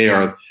because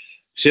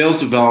sales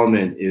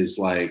development is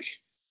like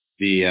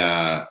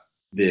the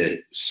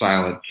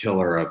silent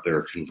killer of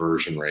their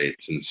conversion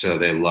rates, and so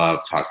they love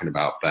talking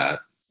about that.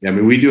 I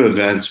mean, we do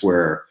events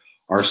where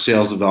our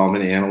sales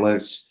development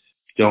analysts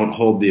don't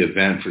hold the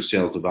event for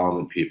sales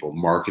development people.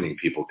 Marketing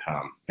people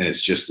come, and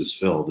it's just as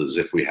filled as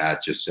if we had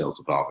just sales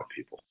development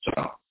people.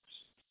 So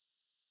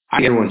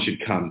everyone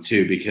should come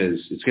too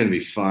because it's going to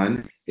be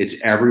fun. It's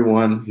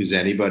everyone who's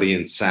anybody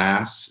in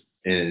SaaS,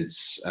 and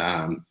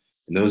and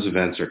those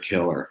events are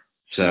killer.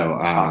 So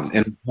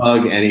and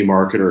hug any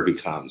marketer who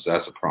comes.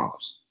 That's a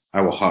promise. I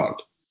will hug,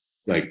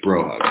 like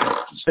bro hug.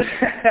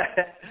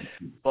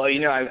 Well,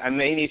 I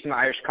may need some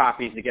Irish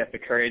coffees to get the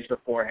courage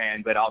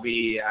beforehand, but I'll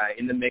be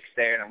in the mix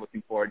there, and I'm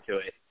looking forward to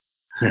it.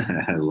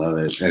 I love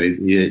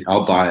it.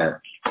 I'll buy it.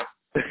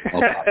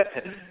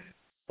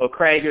 Well,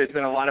 Craig, it's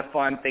been a lot of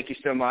fun. Thank you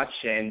so much,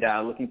 and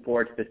looking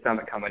forward to the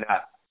summit coming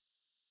up.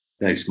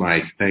 Thanks,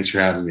 Mike. Thanks for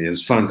having me. It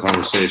was a fun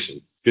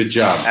conversation. Good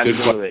job.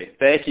 Absolutely.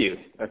 Thank you.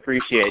 I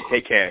appreciate it.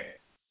 Take care.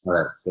 All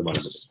right. Goodbye.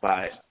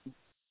 Bye.